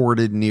were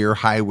reported near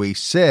Highway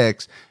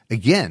 6.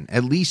 Again,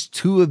 at least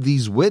 2 of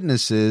these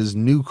witnesses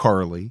knew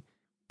Carly,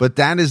 but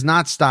that has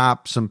not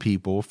stopped some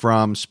people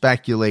from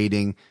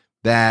speculating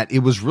that it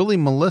was really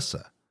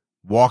Melissa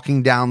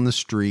walking down the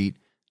street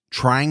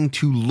trying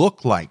to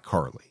look like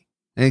Carly.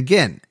 And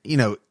again,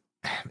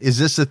 is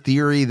this a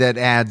theory that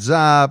adds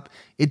up?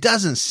 It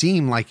doesn't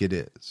seem like it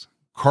is.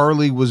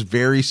 Carly was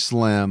very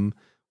slim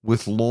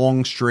with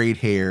long straight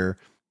hair,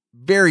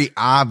 very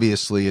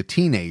obviously a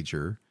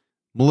teenager.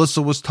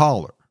 Melissa was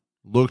taller,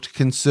 looked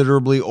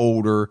considerably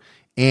older,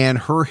 and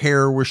her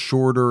hair was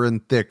shorter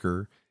and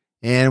thicker,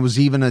 and it was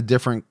even a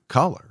different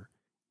color.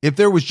 If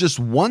there was just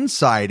one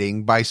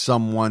sighting by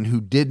someone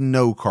who didn't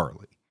know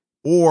Carly,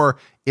 or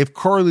if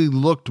Carly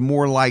looked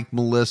more like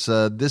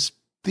Melissa, this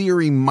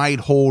theory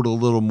might hold a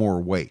little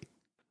more weight.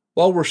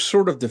 While we're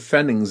sort of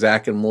defending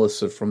Zach and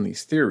Melissa from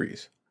these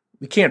theories,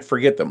 we can't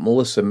forget that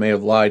Melissa may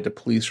have lied to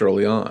police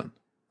early on,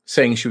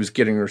 saying she was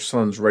getting her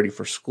sons ready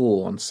for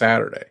school on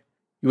Saturday.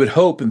 You would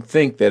hope and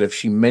think that if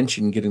she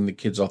mentioned getting the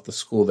kids off to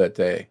school that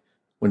day,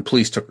 when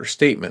police took her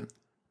statement,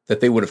 that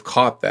they would have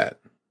caught that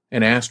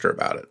and asked her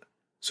about it.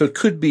 So it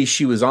could be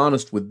she was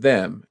honest with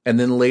them and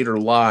then later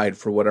lied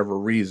for whatever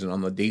reason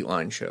on the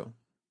Dateline show.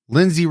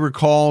 Lindsay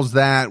recalls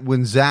that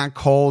when Zach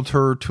called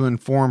her to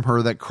inform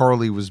her that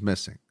Carly was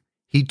missing,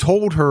 he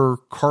told her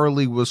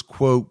Carly was,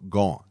 quote,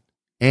 gone.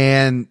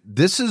 And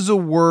this is a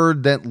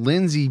word that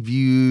Lindsay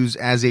views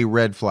as a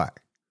red flag.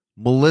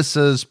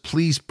 Melissa's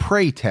please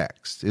pray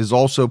text is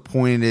also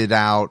pointed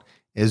out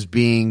as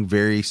being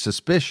very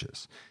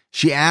suspicious.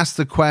 She asked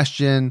the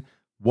question,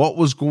 what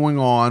was going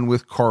on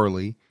with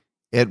Carly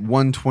at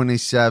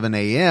 1:27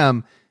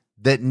 a.m.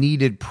 that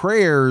needed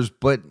prayers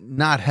but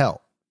not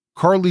help?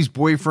 Carly's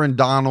boyfriend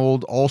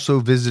Donald also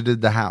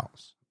visited the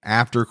house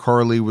after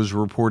Carly was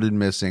reported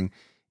missing,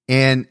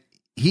 and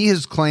he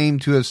has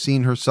claimed to have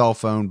seen her cell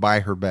phone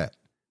by her bed.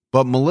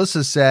 But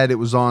Melissa said it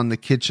was on the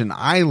kitchen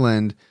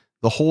island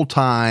the whole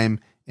time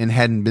and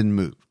hadn't been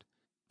moved.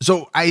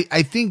 So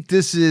I think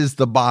this is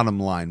the bottom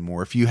line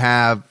more. If you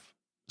have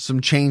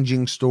some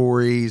changing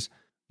stories,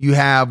 you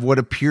have what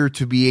appear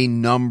to be a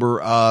number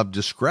of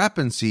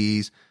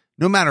discrepancies,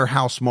 no matter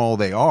how small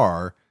they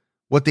are,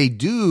 what they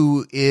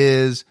do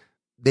is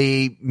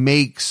they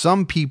make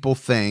some people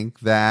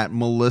think that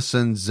Melissa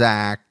and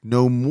Zach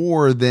know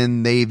more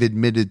than they've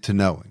admitted to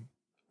knowing.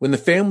 When the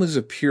families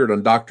appeared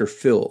on Dr.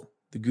 Phil,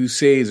 the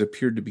Goussets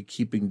appeared to be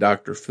keeping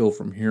Dr. Phil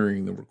from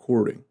hearing the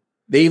recording.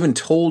 They even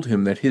told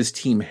him that his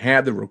team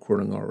had the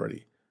recording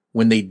already,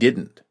 when they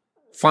didn't.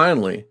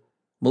 Finally,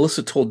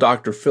 Melissa told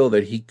Dr. Phil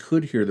that he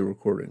could hear the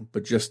recording,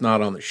 but just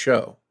not on the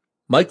show.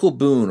 Michael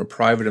Boone, a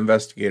private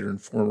investigator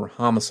and former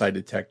homicide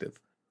detective,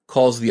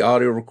 calls the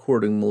audio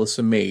recording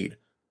Melissa made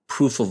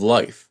proof of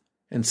life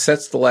and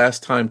sets the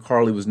last time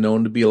Carly was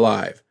known to be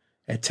alive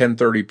at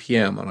 10:30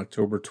 p.m. on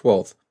October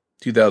 12th,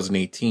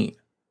 2018.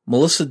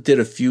 Melissa did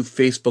a few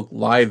Facebook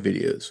Live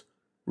videos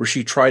where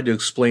she tried to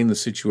explain the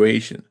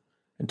situation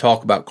and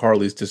talk about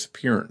Carly's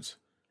disappearance,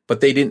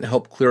 but they didn't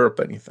help clear up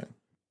anything.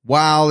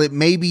 While it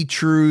may be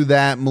true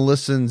that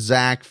Melissa and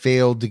Zach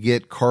failed to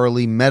get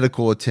Carly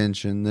medical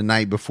attention the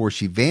night before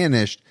she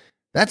vanished,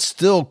 that's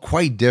still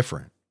quite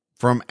different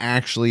from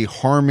actually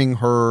harming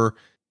her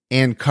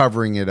and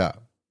covering it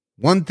up.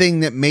 One thing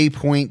that may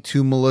point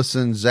to Melissa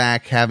and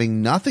Zach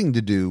having nothing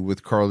to do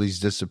with Carly's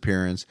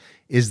disappearance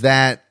is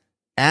that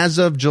as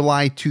of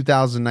July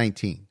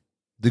 2019,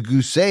 the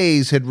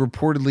Goussets had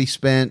reportedly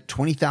spent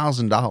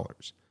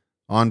 $20,000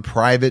 on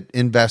private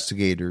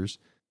investigators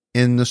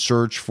in the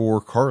search for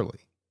Carly.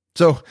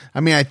 So,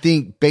 I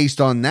think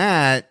based on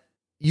that,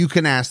 you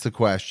can ask the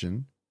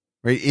question,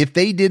 right? If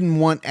they didn't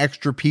want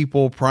extra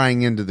people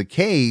prying into the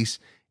case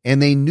and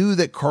they knew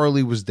that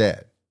Carly was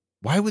dead,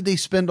 why would they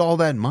spend all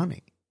that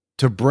money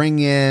to bring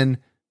in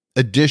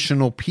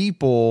additional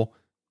people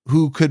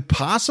who could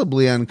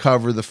possibly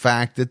uncover the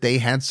fact that they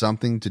had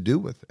something to do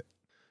with it?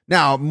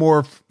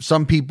 Now,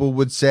 some people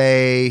would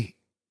say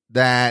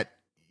that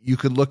you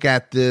could look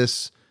at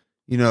this,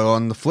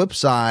 on the flip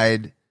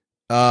side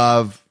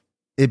of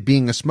it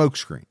being a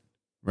smokescreen,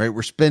 right?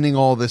 We're spending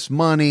all this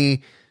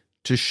money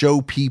to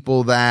show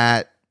people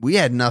that we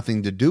had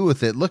nothing to do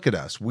with it. Look at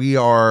us. We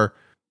are,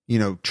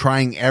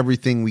 trying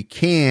everything we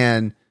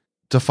can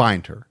to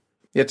find her.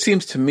 It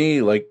seems to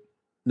me like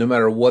no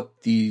matter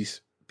what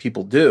these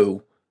people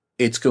do,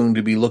 it's going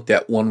to be looked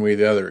at one way or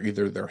the other.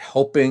 Either they're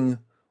helping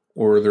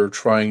or they're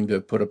trying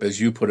to put up,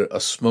 as you put it, a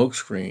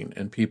smokescreen,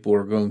 and people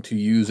are going to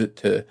use it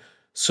to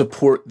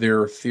support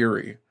their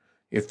theory.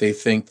 If they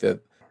think that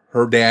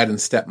her dad and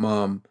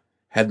stepmom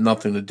had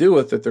nothing to do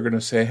with it, they're going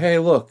to say, hey,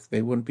 look,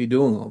 they wouldn't be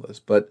doing all this.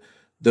 But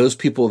those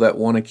people that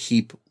want to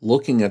keep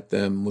looking at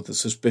them with a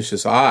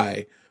suspicious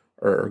eye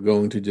are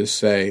going to just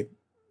say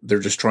they're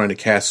just trying to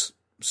cast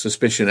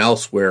suspicion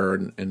elsewhere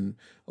and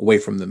away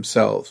from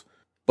themselves.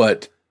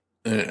 But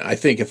I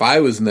think if I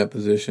was in that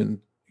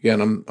position,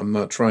 again, I'm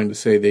not trying to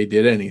say they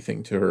did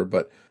anything to her,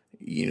 but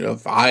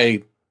if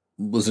I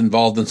was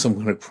involved in some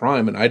kind of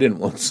crime and I didn't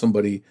want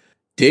somebody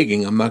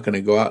digging, I'm not going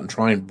to go out and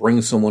try and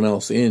bring someone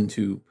else in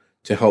to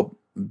help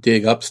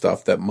dig up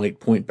stuff that might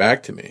point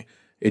back to me.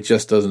 It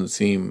just doesn't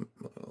seem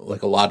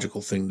like a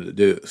logical thing to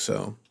do.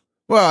 So,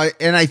 well,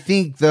 and I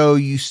think though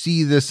you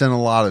see this in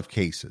a lot of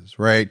cases,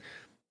 right?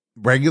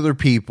 Regular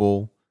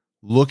people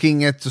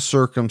looking at the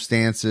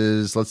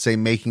circumstances, let's say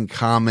making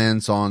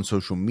comments on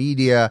social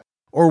media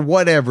or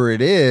whatever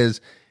it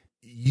is,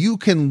 you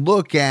can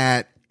look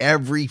at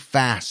every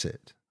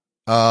facet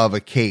of a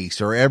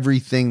case or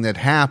everything that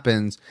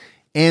happens.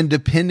 And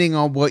depending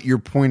on what your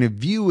point of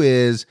view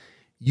is,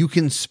 you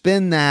can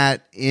spin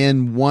that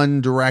in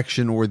one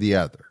direction or the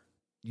other.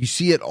 You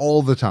see it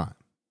all the time.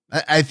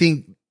 I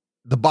think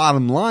the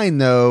bottom line,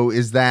 though,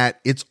 is that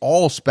it's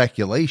all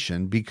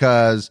speculation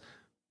because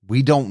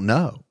we don't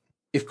know.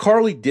 If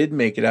Carly did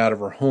make it out of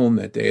her home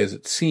that day as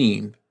it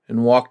seemed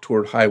and walked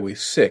toward Highway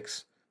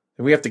 6,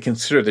 then we have to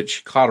consider that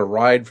she caught a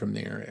ride from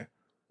the area,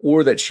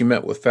 or that she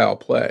met with foul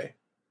play,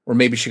 or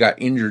maybe she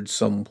got injured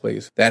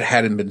someplace that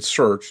hadn't been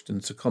searched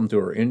and succumbed to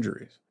her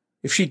injuries.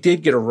 If she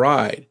did get a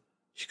ride,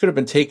 she could have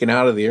been taken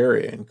out of the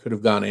area and could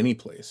have gone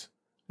anyplace,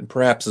 and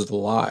perhaps is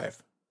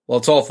alive. While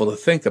it's awful to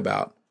think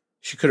about,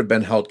 she could have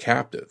been held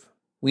captive.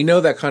 We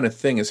know that kind of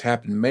thing has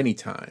happened many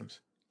times.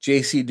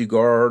 J.C.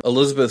 Dugard,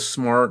 Elizabeth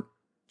Smart,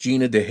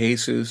 Gina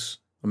DeJesus,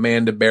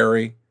 Amanda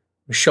Berry,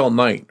 Michelle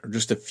Knight are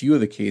just a few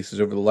of the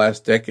cases over the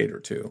last decade or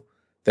two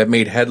that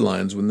made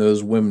headlines when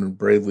those women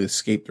bravely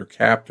escaped their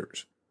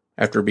captors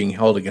after being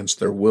held against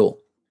their will.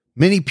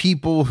 Many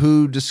people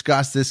who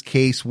discuss this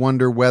case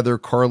wonder whether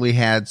Carly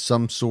had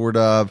some sort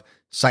of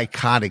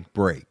psychotic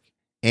break,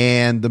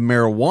 and the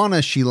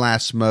marijuana she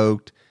last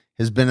smoked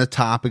has been a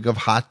topic of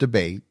hot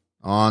debate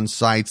on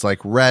sites like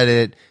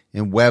Reddit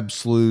and Web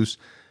Sleuths.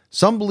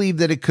 Some believe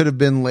that it could have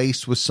been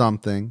laced with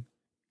something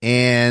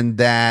and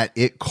that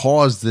it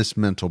caused this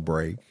mental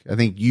break. I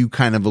think you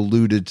kind of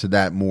alluded to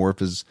that,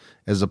 Morph,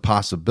 as a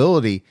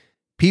possibility.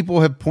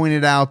 People have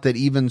pointed out that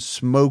even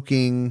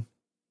smoking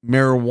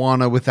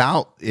marijuana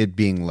without it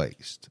being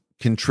laced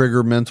can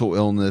trigger mental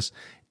illness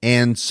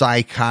and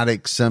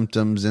psychotic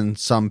symptoms in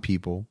some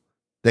people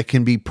that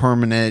can be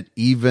permanent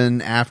even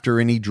after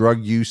any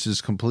drug use is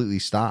completely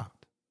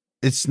stopped.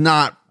 It's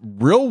not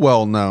real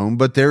well known,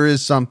 but there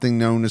is something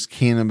known as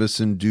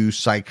cannabis-induced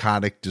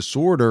psychotic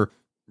disorder.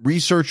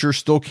 Researchers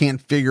still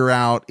can't figure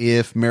out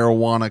if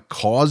marijuana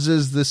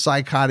causes the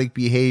psychotic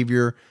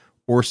behavior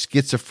or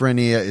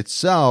schizophrenia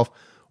itself,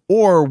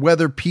 or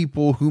whether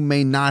people who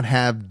may not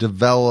have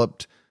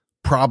developed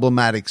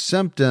problematic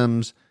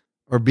symptoms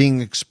are being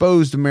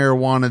exposed to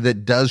marijuana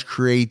that does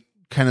create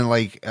kind of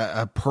like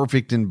a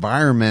perfect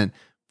environment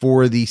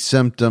for these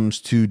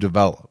symptoms to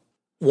develop.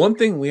 One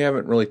thing we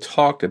haven't really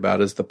talked about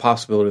is the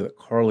possibility that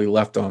Carly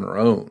left on her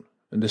own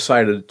and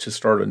decided to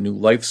start a new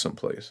life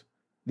someplace.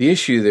 The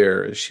issue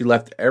there is she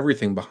left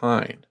everything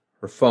behind: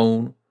 her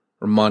phone,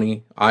 her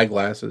money,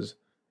 eyeglasses.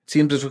 It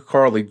seems as if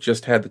Carly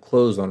just had the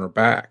clothes on her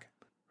back.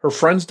 Her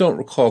friends don't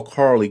recall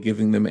Carly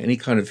giving them any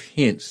kind of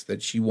hints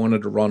that she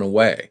wanted to run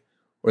away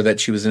or that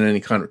she was in any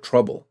kind of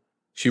trouble.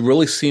 She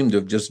really seemed to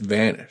have just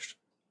vanished.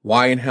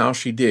 Why and how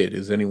she did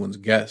is anyone's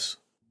guess.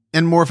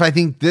 And Morph, I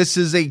think this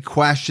is a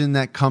question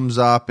that comes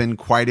up in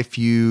quite a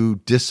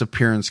few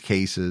disappearance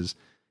cases.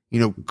 You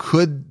know,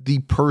 could the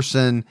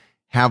person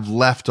have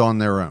left on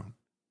their own?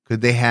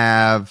 Could they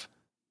have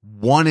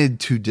wanted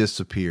to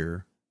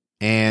disappear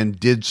and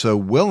did so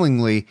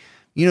willingly?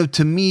 You know,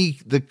 to me,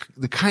 the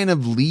kind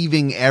of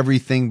leaving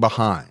everything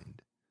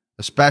behind,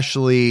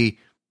 especially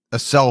a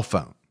cell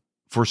phone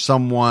for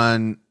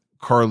someone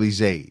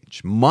Carly's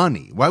age,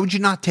 money. Why would you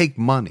not take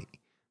money?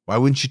 Why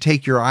wouldn't you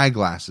take your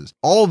eyeglasses?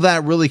 All of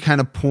that really kind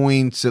of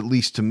points, at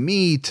least to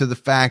me, to the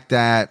fact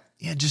that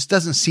it just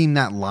doesn't seem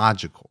that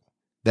logical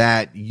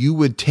that you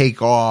would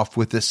take off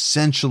with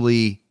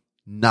essentially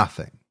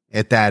nothing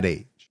at that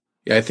age.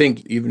 Yeah, I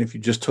think even if you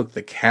just took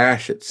the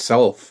cash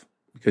itself,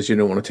 because you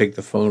don't want to take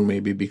the phone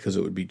maybe because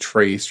it would be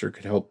traced or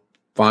could help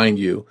find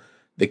you,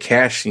 the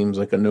cash seems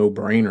like a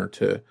no-brainer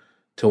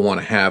to want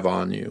to have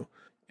on you.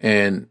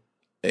 And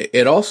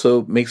it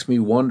also makes me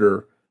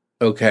wonder,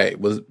 okay,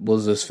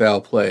 was this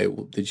foul play?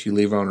 Did she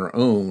leave on her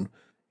own?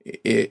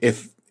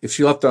 If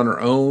she left on her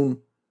own,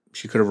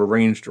 she could have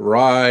arranged a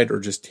ride or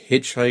just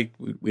hitchhiked.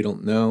 We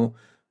don't know.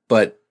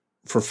 But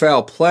for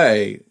foul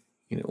play,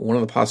 you know, one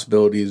of the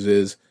possibilities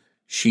is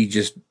she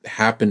just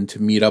happened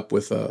to meet up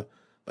with a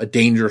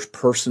dangerous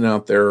person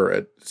out there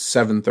at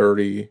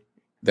 7:30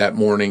 that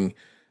morning.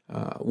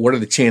 What are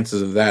the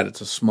chances of that?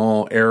 It's a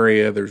small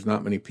area. There's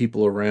not many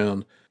people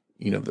around.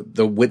 You know,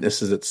 the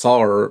witnesses that saw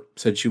her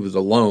said she was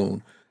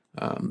alone.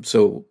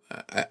 So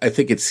I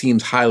think it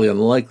seems highly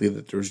unlikely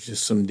that there's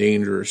just some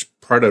dangerous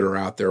predator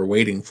out there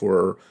waiting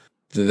for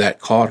her that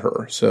caught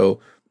her. So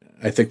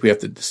I think we have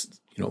to,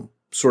 you know,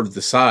 sort of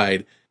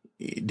decide,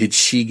 did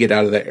she get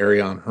out of that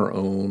area on her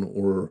own,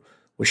 or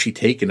was she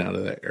taken out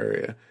of that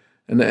area?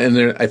 And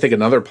there, I think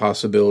another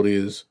possibility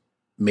is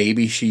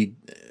maybe she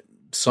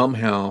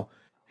somehow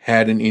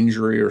had an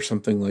injury or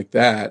something like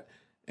that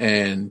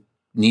and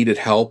needed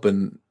help,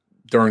 and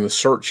during the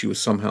search she was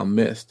somehow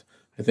missed.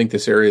 I think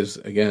this area is,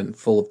 again,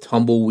 full of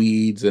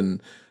tumbleweeds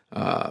and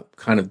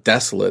kind of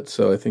desolate.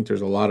 So I think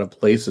there's a lot of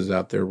places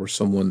out there where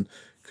someone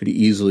could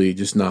easily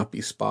just not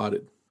be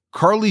spotted.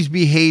 Carly's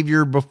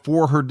behavior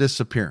before her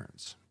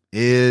disappearance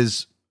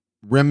is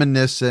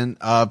reminiscent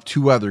of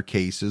two other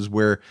cases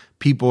where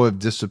people have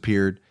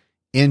disappeared.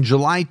 In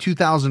July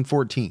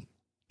 2014,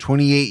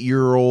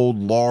 28-year-old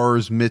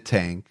Lars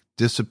Mittank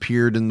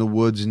disappeared in the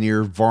woods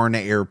near Varna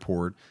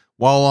Airport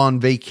while on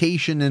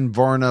vacation in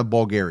Varna,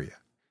 Bulgaria.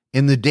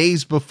 In the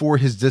days before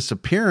his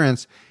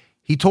disappearance,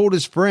 he told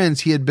his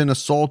friends he had been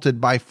assaulted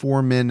by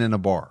 4 men in a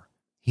bar.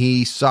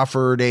 He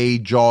suffered a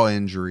jaw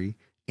injury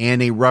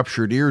and a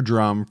ruptured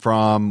eardrum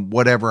from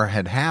whatever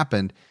had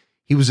happened,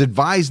 he was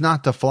advised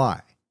not to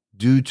fly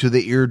due to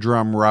the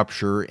eardrum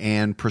rupture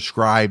and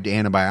prescribed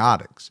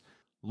antibiotics.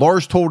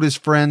 Lars told his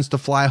friends to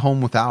fly home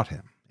without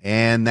him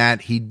and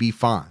that he'd be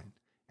fine.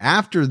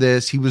 After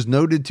this, he was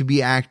noted to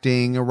be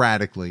acting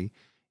erratically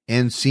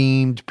and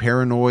seemed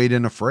paranoid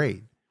and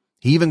afraid.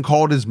 He even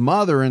called his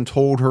mother and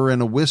told her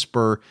in a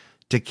whisper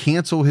to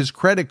cancel his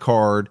credit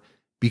card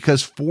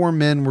because 4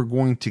 men were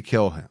going to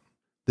kill him.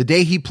 The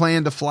day he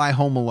planned to fly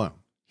home alone,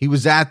 he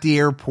was at the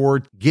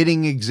airport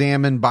getting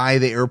examined by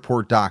the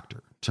airport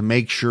doctor to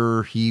make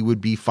sure he would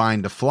be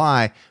fine to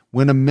fly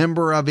when a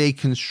member of a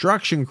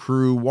construction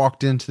crew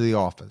walked into the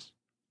office.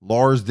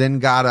 Lars then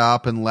got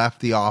up and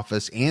left the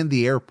office and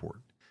the airport.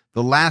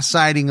 The last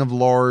sighting of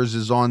Lars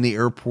is on the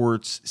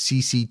airport's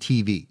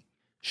CCTV,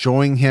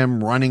 showing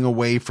him running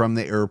away from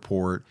the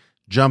airport,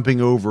 jumping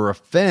over a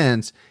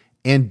fence,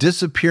 and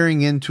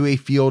disappearing into a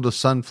field of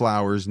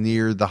sunflowers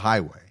near the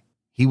highway.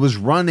 He was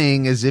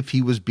running as if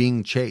he was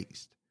being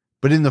chased.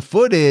 But in the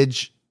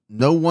footage,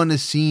 no one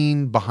is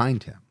seen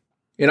behind him.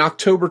 In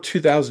October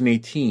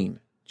 2018,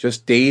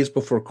 just days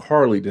before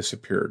Carly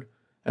disappeared,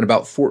 and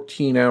about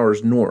 14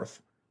 hours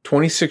north,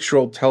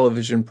 26-year-old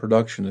television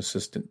production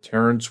assistant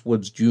Terrence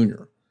Woods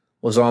Jr.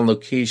 was on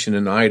location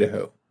in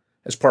Idaho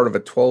as part of a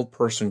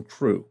 12-person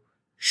crew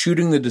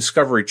shooting the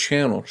Discovery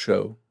Channel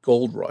show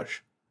Gold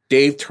Rush.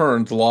 Dave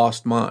Turn's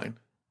Lost Mine.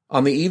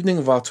 On the evening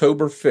of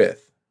October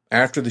 5th,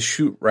 after the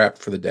shoot wrapped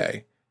for the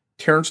day,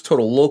 Terrence told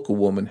a local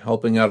woman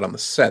helping out on the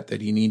set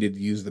that he needed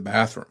to use the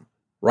bathroom.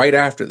 Right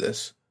after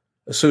this,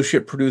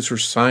 associate producer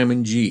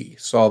Simon G.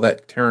 saw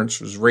that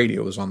Terrence's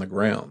radio was on the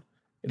ground.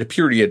 It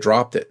appeared he had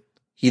dropped it.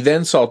 He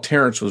then saw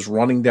Terrence was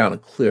running down a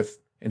cliff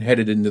and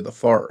headed into the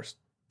forest.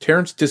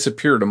 Terrence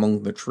disappeared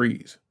among the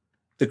trees.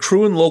 The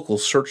crew and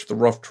locals searched the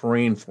rough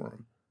terrain for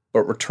him,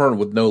 but returned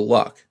with no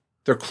luck,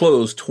 their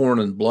clothes torn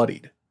and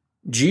bloodied.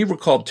 G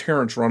recalled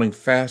Terrence running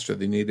faster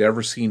than he had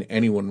ever seen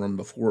anyone run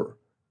before.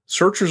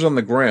 Searchers on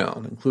the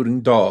ground,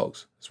 including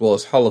dogs, as well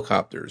as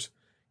helicopters,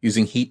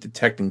 using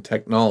heat-detecting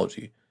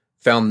technology,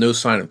 found no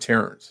sign of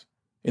Terrence.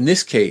 In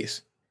this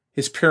case,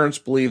 his parents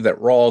believe that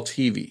Raw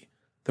TV,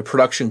 the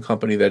production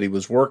company that he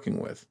was working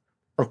with,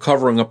 are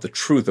covering up the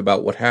truth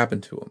about what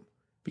happened to him,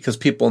 because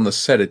people on the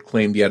set had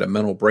claimed he had a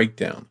mental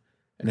breakdown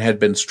and had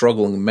been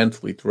struggling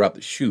mentally throughout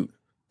the shoot,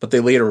 but they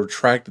later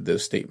retracted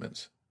those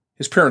statements.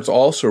 His parents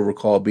also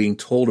recall being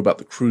told about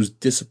the crew's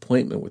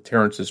disappointment with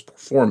Terrence's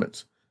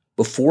performance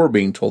before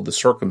being told the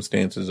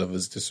circumstances of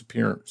his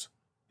disappearance.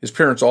 His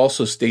parents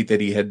also state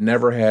that he had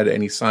never had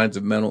any signs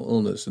of mental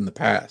illness in the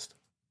past.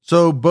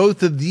 So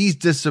both of these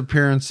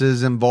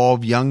disappearances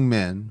involve young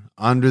men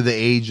under the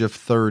age of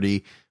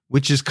 30,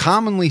 which is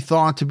commonly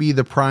thought to be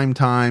the prime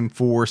time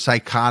for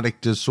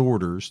psychotic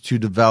disorders to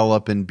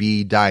develop and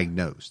be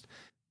diagnosed.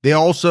 They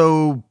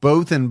also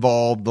both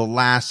involve the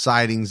last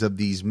sightings of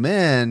these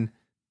men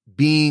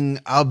being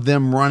of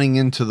them running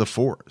into the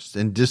forest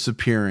and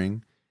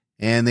disappearing,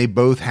 and they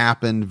both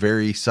happened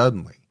very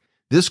suddenly.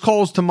 This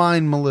calls to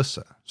mind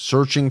Melissa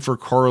searching for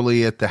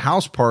Carly at the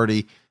house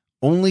party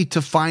only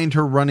to find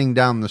her running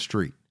down the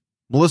street.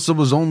 Melissa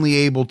was only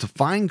able to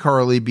find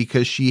Carly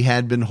because she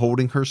had been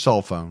holding her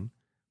cell phone,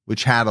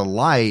 which had a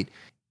light,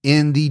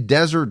 in the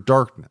desert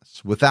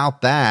darkness.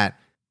 Without that,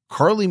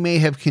 Carly may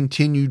have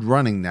continued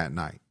running that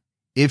night.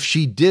 If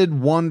she did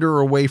wander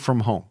away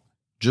from home,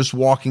 just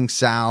walking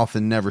south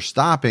and never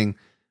stopping,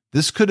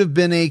 this could have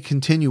been a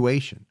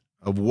continuation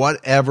of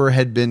whatever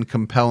had been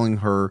compelling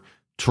her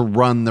to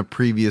run the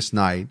previous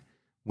night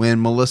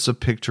when Melissa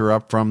picked her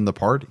up from the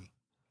party.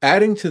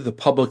 Adding to the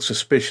public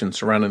suspicion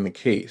surrounding the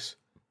case,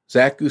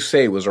 Zach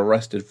Gousset was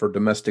arrested for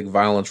domestic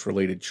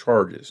violence-related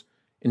charges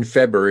in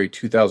February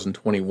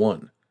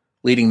 2021,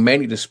 leading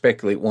many to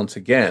speculate once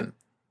again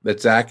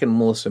that Zach and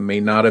Melissa may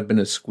not have been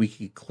as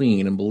squeaky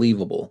clean and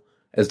believable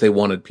as they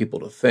wanted people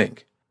to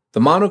think. The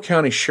Mono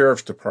County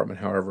Sheriff's Department,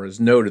 however, has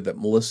noted that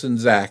Melissa and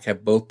Zach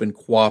have both been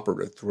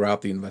cooperative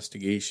throughout the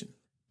investigation.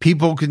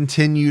 People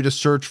continue to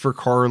search for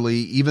Carly,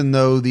 even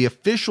though the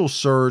official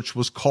search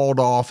was called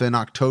off in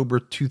October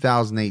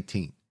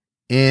 2018.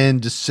 In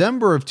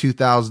December of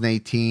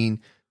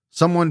 2018,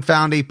 someone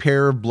found a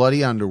pair of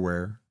bloody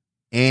underwear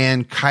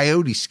and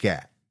coyote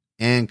scat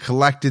and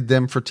collected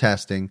them for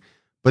testing,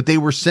 but they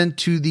were sent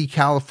to the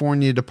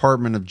California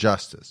Department of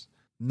Justice,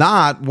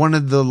 not one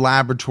of the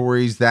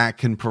laboratories that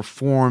can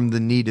perform the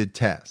needed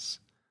tests.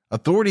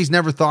 Authorities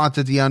never thought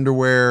that the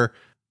underwear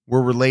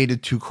were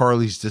related to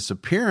Carly's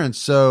disappearance,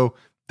 so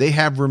they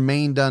have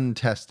remained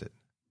untested.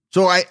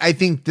 So I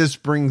think this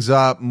brings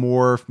up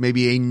more,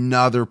 maybe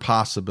another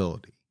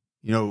possibility.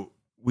 You know,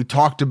 we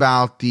talked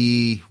about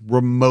the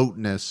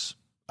remoteness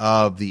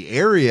of the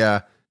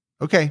area.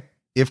 Okay,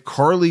 if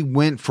Carly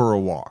went for a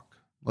walk,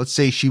 let's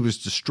say she was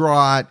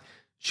distraught,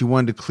 she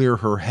wanted to clear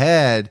her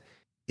head,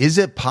 is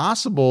it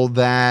possible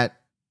that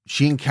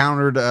she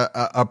encountered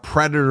a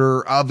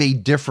predator of a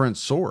different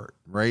sort,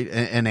 right?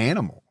 An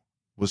animal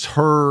was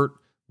hurt,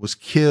 was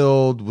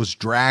killed, was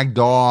dragged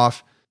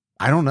off.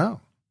 I don't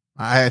know.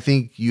 I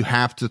think you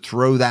have to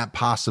throw that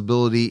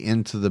possibility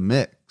into the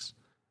mix.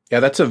 Yeah,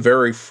 that's a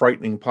very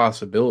frightening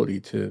possibility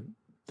to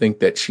think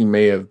that she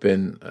may have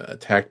been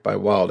attacked by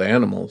wild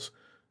animals.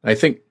 I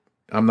think,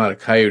 I'm not a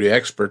coyote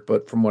expert,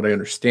 but from what I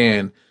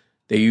understand,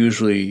 they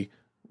usually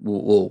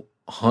will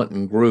hunt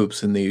in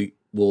groups, and they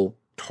will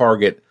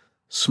target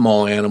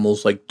small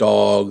animals like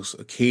dogs.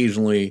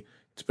 Occasionally,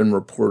 it's been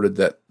reported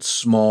that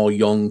small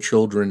young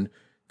children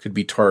could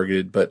be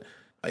targeted, but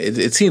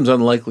it seems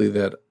unlikely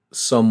that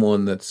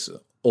someone that's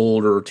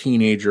older, a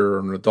teenager or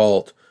an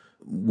adult,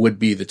 would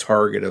be the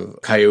target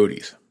of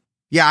coyotes.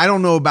 Yeah, I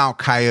don't know about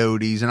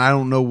coyotes, and I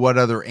don't know what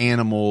other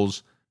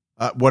animals,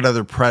 what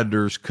other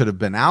predators could have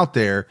been out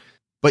there,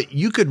 but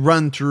you could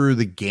run through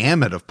the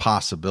gamut of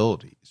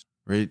possibilities,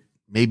 right?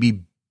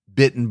 Maybe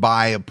bitten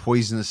by a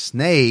poisonous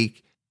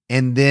snake,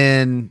 and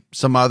then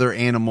some other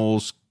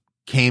animals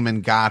came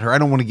and got her. I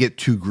don't want to get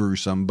too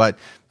gruesome, but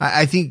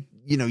I think,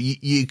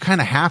 you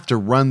kind of have to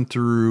run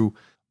through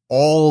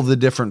all the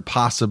different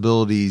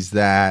possibilities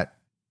that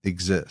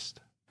exist.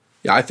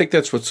 Yeah, I think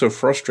that's what's so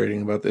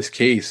frustrating about this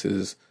case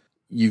is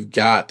you've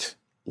got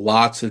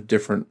lots of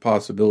different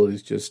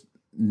possibilities, just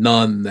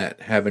none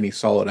that have any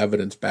solid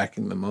evidence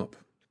backing them up.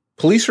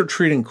 Police are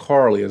treating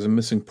Carly as a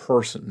missing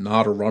person,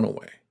 not a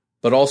runaway,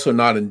 but also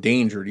not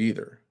endangered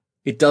either.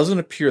 It doesn't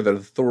appear that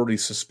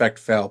authorities suspect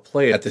foul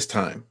play at this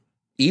time,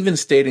 even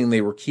stating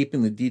they were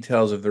keeping the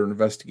details of their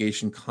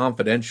investigation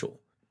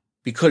confidential,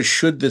 because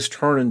should this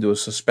turn into a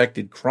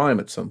suspected crime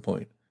at some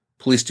point,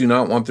 police do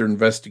not want their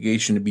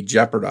investigation to be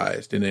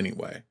jeopardized in any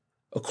way.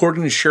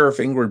 According to Sheriff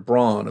Ingrid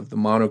Braun of the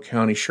Mono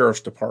County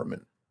Sheriff's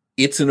Department,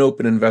 it's an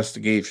open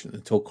investigation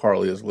until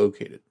Carly is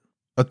located.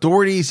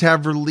 Authorities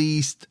have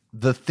released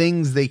The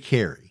Things They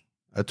Carry,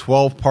 a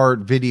 12-part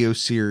video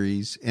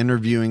series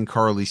interviewing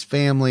Carly's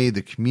family,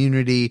 the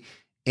community,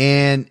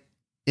 and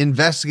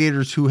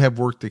investigators who have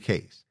worked the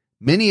case,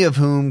 many of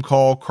whom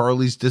call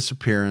Carly's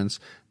disappearance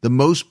the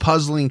most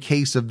puzzling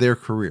case of their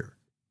career.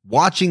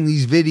 Watching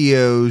these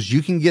videos,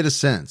 you can get a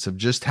sense of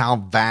just how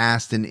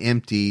vast and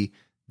empty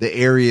the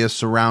area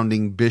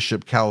surrounding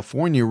Bishop,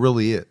 California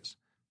really is.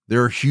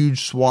 There are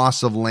huge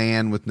swaths of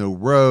land with no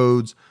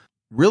roads,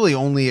 really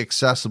only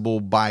accessible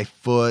by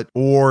foot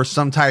or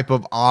some type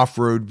of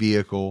off-road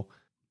vehicle,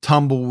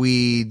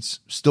 tumbleweeds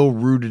still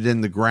rooted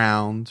in the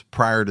ground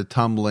prior to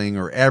tumbling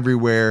or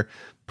everywhere,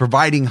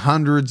 providing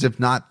hundreds, if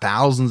not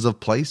thousands of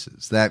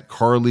places that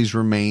Carly's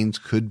remains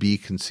could be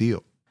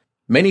concealed.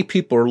 Many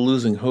people are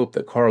losing hope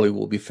that Carly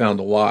will be found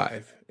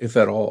alive, if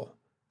at all.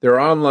 There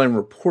are online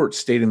reports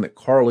stating that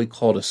Carly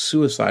called a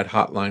suicide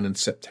hotline in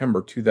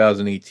September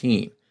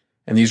 2018,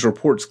 and these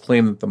reports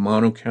claim that the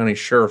Mono County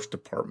Sheriff's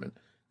Department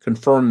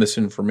confirmed this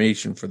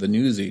information for the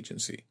news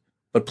agency.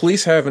 But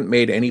police haven't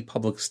made any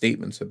public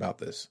statements about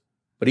this.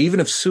 But even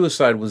if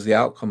suicide was the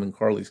outcome in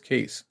Carly's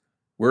case,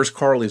 where's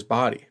Carly's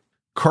body?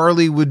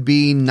 Carly would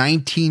be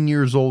 19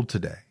 years old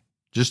today,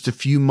 just a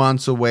few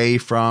months away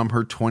from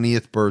her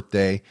 20th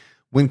birthday,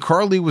 when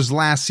Carly was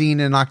last seen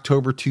in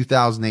October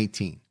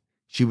 2018.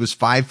 She was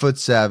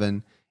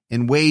 5'7"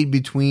 and weighed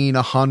between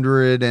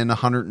 100 and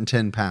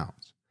 110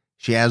 pounds.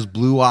 She has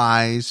blue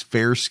eyes,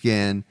 fair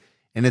skin,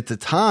 and at the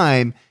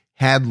time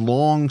had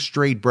long,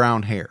 straight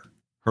brown hair.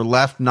 Her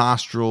left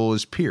nostril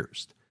is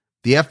pierced.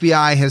 The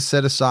FBI has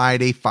set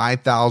aside a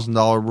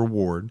 $5,000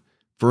 reward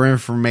for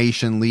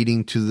information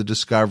leading to the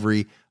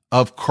discovery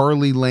of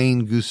Carly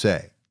Lane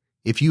Gousset.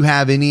 If you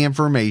have any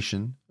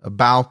information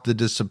about the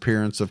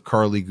disappearance of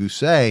Carly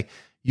Gousset,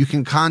 you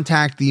can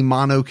contact the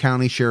Mono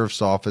County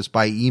Sheriff's Office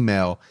by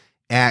email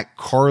at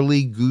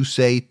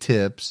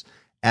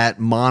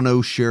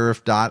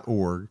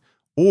carlygoussettips@monosheriff.org,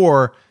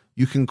 or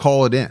you can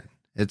call it in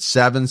at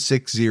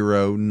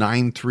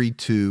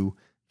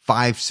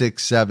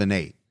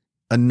 760-932-5678.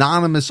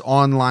 Anonymous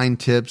online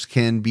tips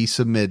can be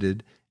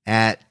submitted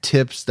at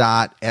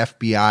tips.fbi.gov.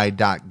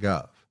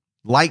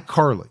 Like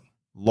Carly,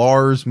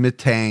 Lars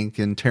Mittank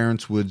and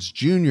Terrence Woods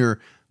Jr.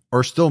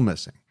 are still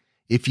missing.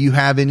 If you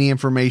have any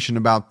information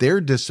about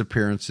their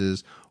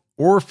disappearances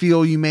or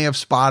feel you may have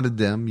spotted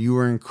them, you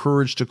are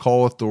encouraged to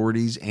call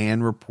authorities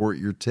and report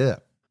your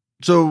tip.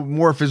 So,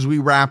 Morph, as we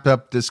wrap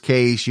up this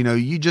case,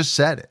 you just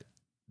said it.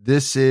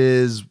 This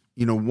is,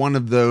 one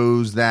of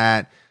those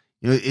that,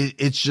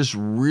 it's just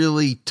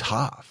really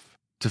tough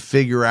to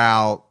figure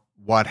out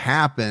what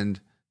happened.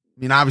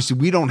 I mean, obviously,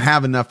 we don't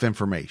have enough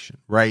information,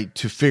 right,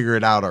 to figure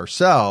it out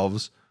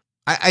ourselves.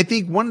 I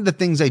think one of the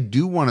things I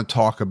do want to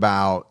talk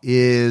about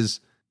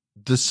is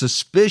the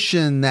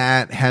suspicion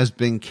that has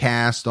been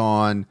cast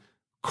on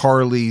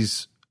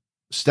Carly's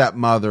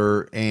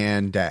stepmother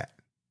and dad.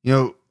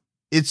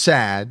 It's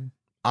sad,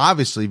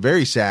 obviously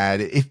very sad,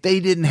 if they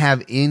didn't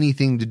have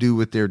anything to do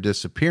with their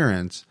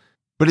disappearance,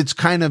 but it's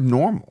kind of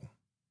normal.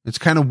 It's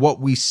kind of what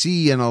we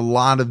see in a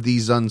lot of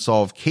these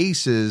unsolved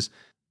cases.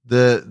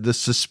 The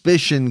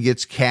suspicion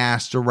gets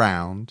cast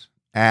around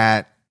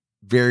at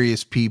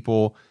various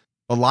people.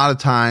 A lot of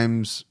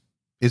times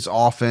it's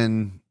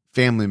often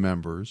family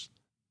members.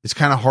 It's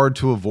kind of hard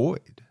to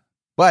avoid,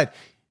 but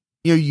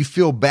you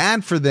feel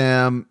bad for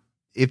them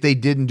if they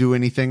didn't do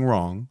anything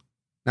wrong.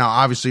 Now,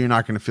 obviously, you're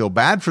not going to feel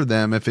bad for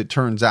them if it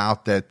turns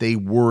out that they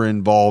were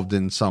involved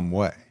in some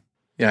way.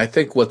 Yeah, I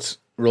think what's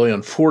really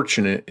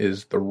unfortunate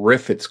is the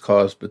rift it's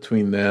caused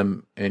between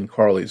them and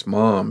Carly's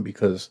mom,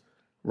 because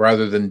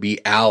rather than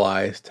be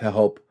allies to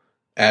help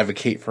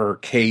advocate for her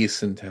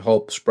case and to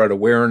help spread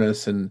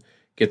awareness and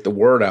get the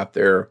word out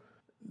there,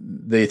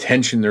 the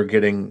attention they're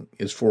getting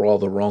is for all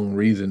the wrong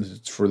reasons.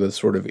 It's for the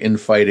sort of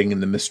infighting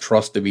and the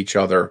mistrust of each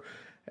other.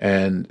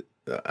 And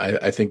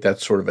I think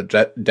that's sort of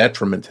a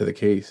detriment to the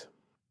case.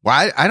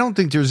 Well, I don't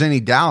think there's any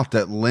doubt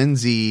that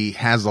Lindsay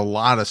has a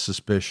lot of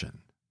suspicion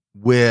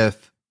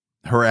with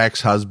her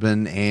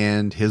ex-husband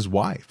and his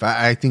wife.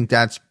 I think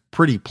that's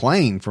pretty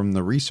plain from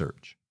the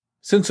research.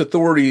 Since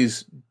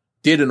authorities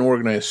did an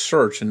organized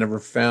search and never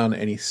found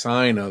any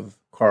sign of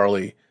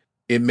Carly,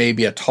 it may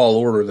be a tall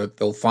order that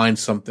they'll find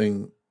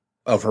something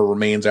of her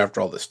remains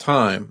after all this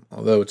time,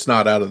 although it's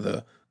not out of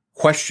the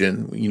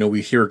question. You know,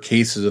 we hear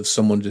cases of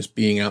someone just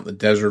being out in the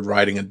desert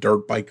riding a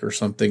dirt bike or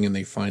something and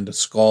they find a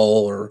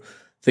skull or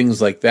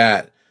things like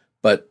that.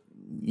 But,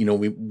 you know,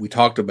 we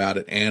talked about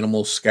it,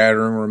 animals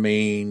scattering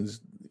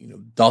remains, you know,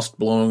 dust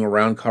blowing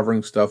around,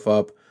 covering stuff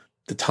up,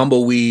 the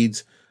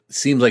tumbleweeds. It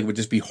seems like it would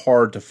just be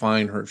hard to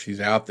find her if she's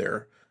out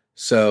there.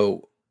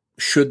 So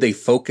should they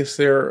focus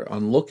there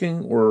on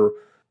looking, or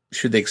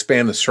should they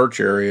expand the search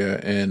area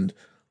and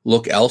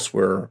look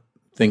elsewhere,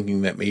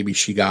 thinking that maybe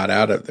she got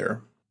out of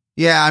there?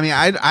 Yeah, I mean,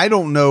 I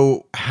don't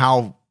know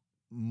how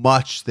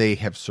much they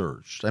have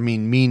searched. I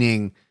mean,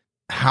 meaning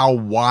how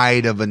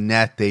wide of a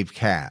net they've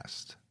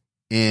cast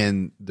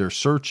in their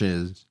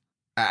searches.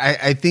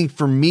 I think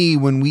for me,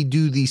 when we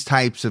do these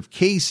types of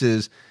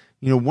cases,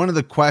 you know, one of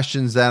the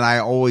questions that I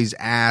always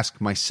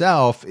ask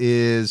myself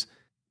is,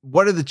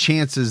 what are the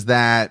chances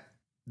that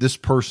this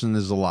person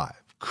is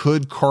alive?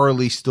 Could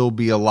Carly still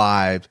be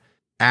alive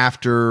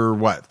after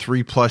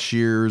 3+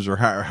 years or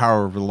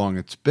however long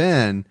it's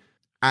been?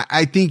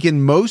 I think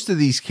in most of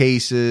these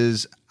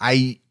cases,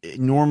 I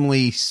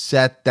normally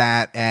set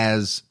that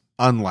as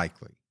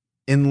unlikely,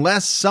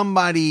 unless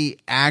somebody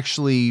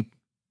actually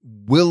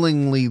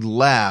willingly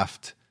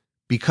left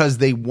because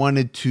they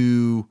wanted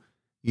to,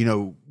 you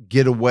know,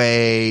 get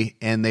away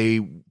and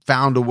they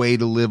found a way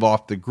to live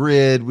off the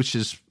grid, which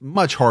is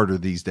much harder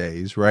these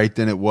days, right,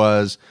 than it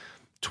was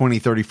 20,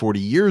 30, 40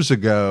 years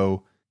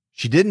ago.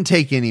 She didn't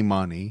take any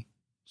money.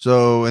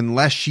 So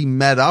unless she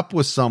met up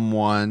with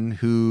someone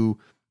who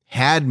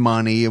had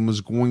money and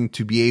was going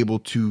to be able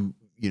to,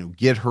 you know,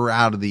 get her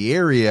out of the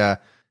area,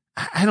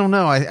 I don't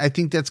know. I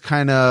think that's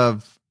kind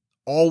of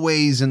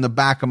always in the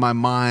back of my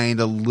mind,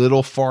 a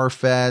little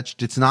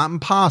far-fetched. It's not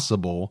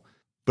impossible,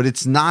 but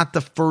it's not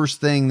the first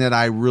thing that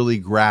I really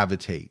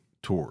gravitate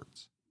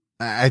towards.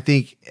 I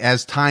think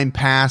as time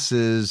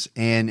passes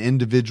and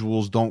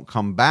individuals don't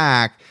come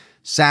back,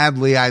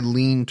 sadly, I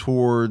lean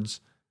towards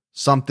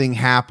something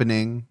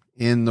happening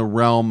in the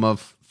realm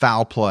of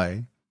foul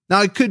play.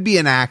 Now, it could be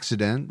an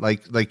accident,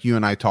 like you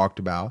and I talked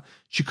about.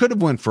 She could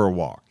have went for a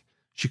walk.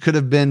 She could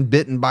have been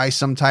bitten by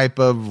some type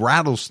of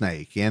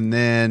rattlesnake and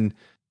then,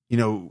 you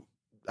know,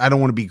 I don't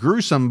want to be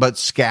gruesome, but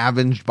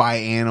scavenged by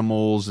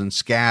animals and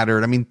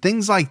scattered. I mean,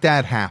 things like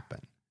that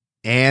happen.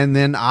 And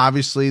then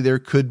obviously there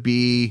could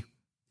be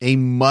a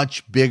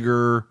much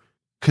bigger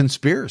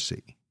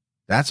conspiracy.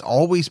 That's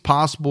always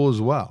possible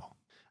as well.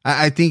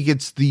 I think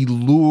it's the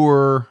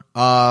lure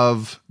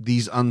of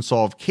these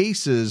unsolved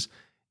cases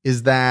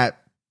is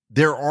that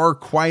there are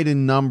quite a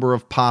number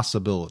of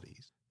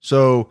possibilities.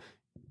 So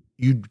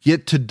you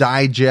get to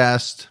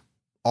digest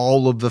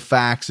all of the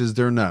facts as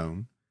they're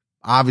known.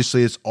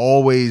 Obviously, it's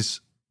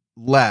always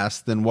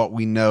less than what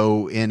we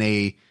know in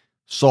a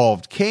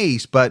solved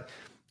case, but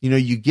you know,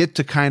 you get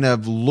to kind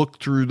of look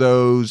through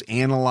those,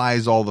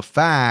 analyze all the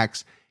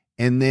facts,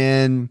 and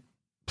then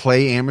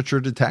play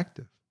amateur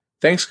detective.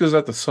 Thanks goes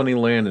out to Sonny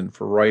Landon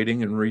for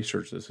writing and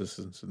research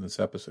assistance in this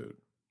episode.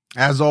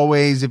 As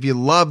always, if you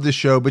love the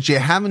show, but you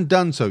haven't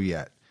done so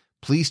yet,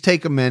 please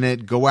take a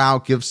minute, go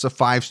out, give us a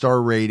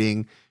 5-star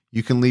rating.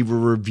 You can leave a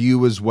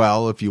review as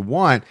well if you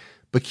want,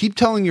 but keep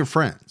telling your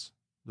friends.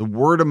 The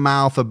word of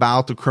mouth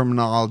about the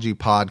Criminology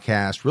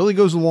Podcast really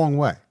goes a long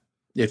way.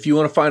 If you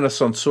want to find us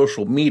on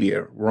social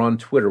media, we're on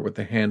Twitter with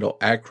the handle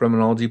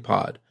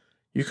 @CriminologyPod.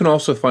 You can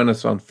also find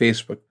us on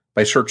Facebook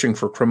by searching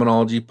for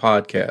Criminology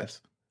Podcast.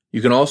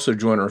 You can also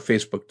join our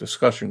Facebook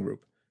discussion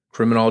group,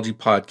 Criminology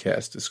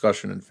Podcast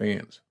Discussion and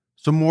Fans.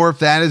 So more if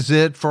that is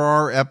it for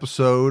our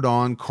episode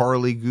on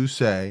Carly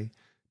Gousset.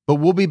 But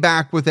we'll be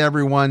back with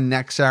everyone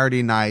next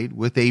Saturday night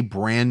with a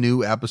brand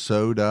new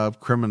episode of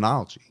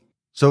Criminology.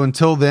 So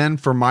until then,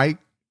 for Mike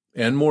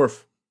and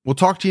Morph, we'll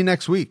talk to you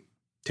next week.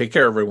 Take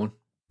care, everyone.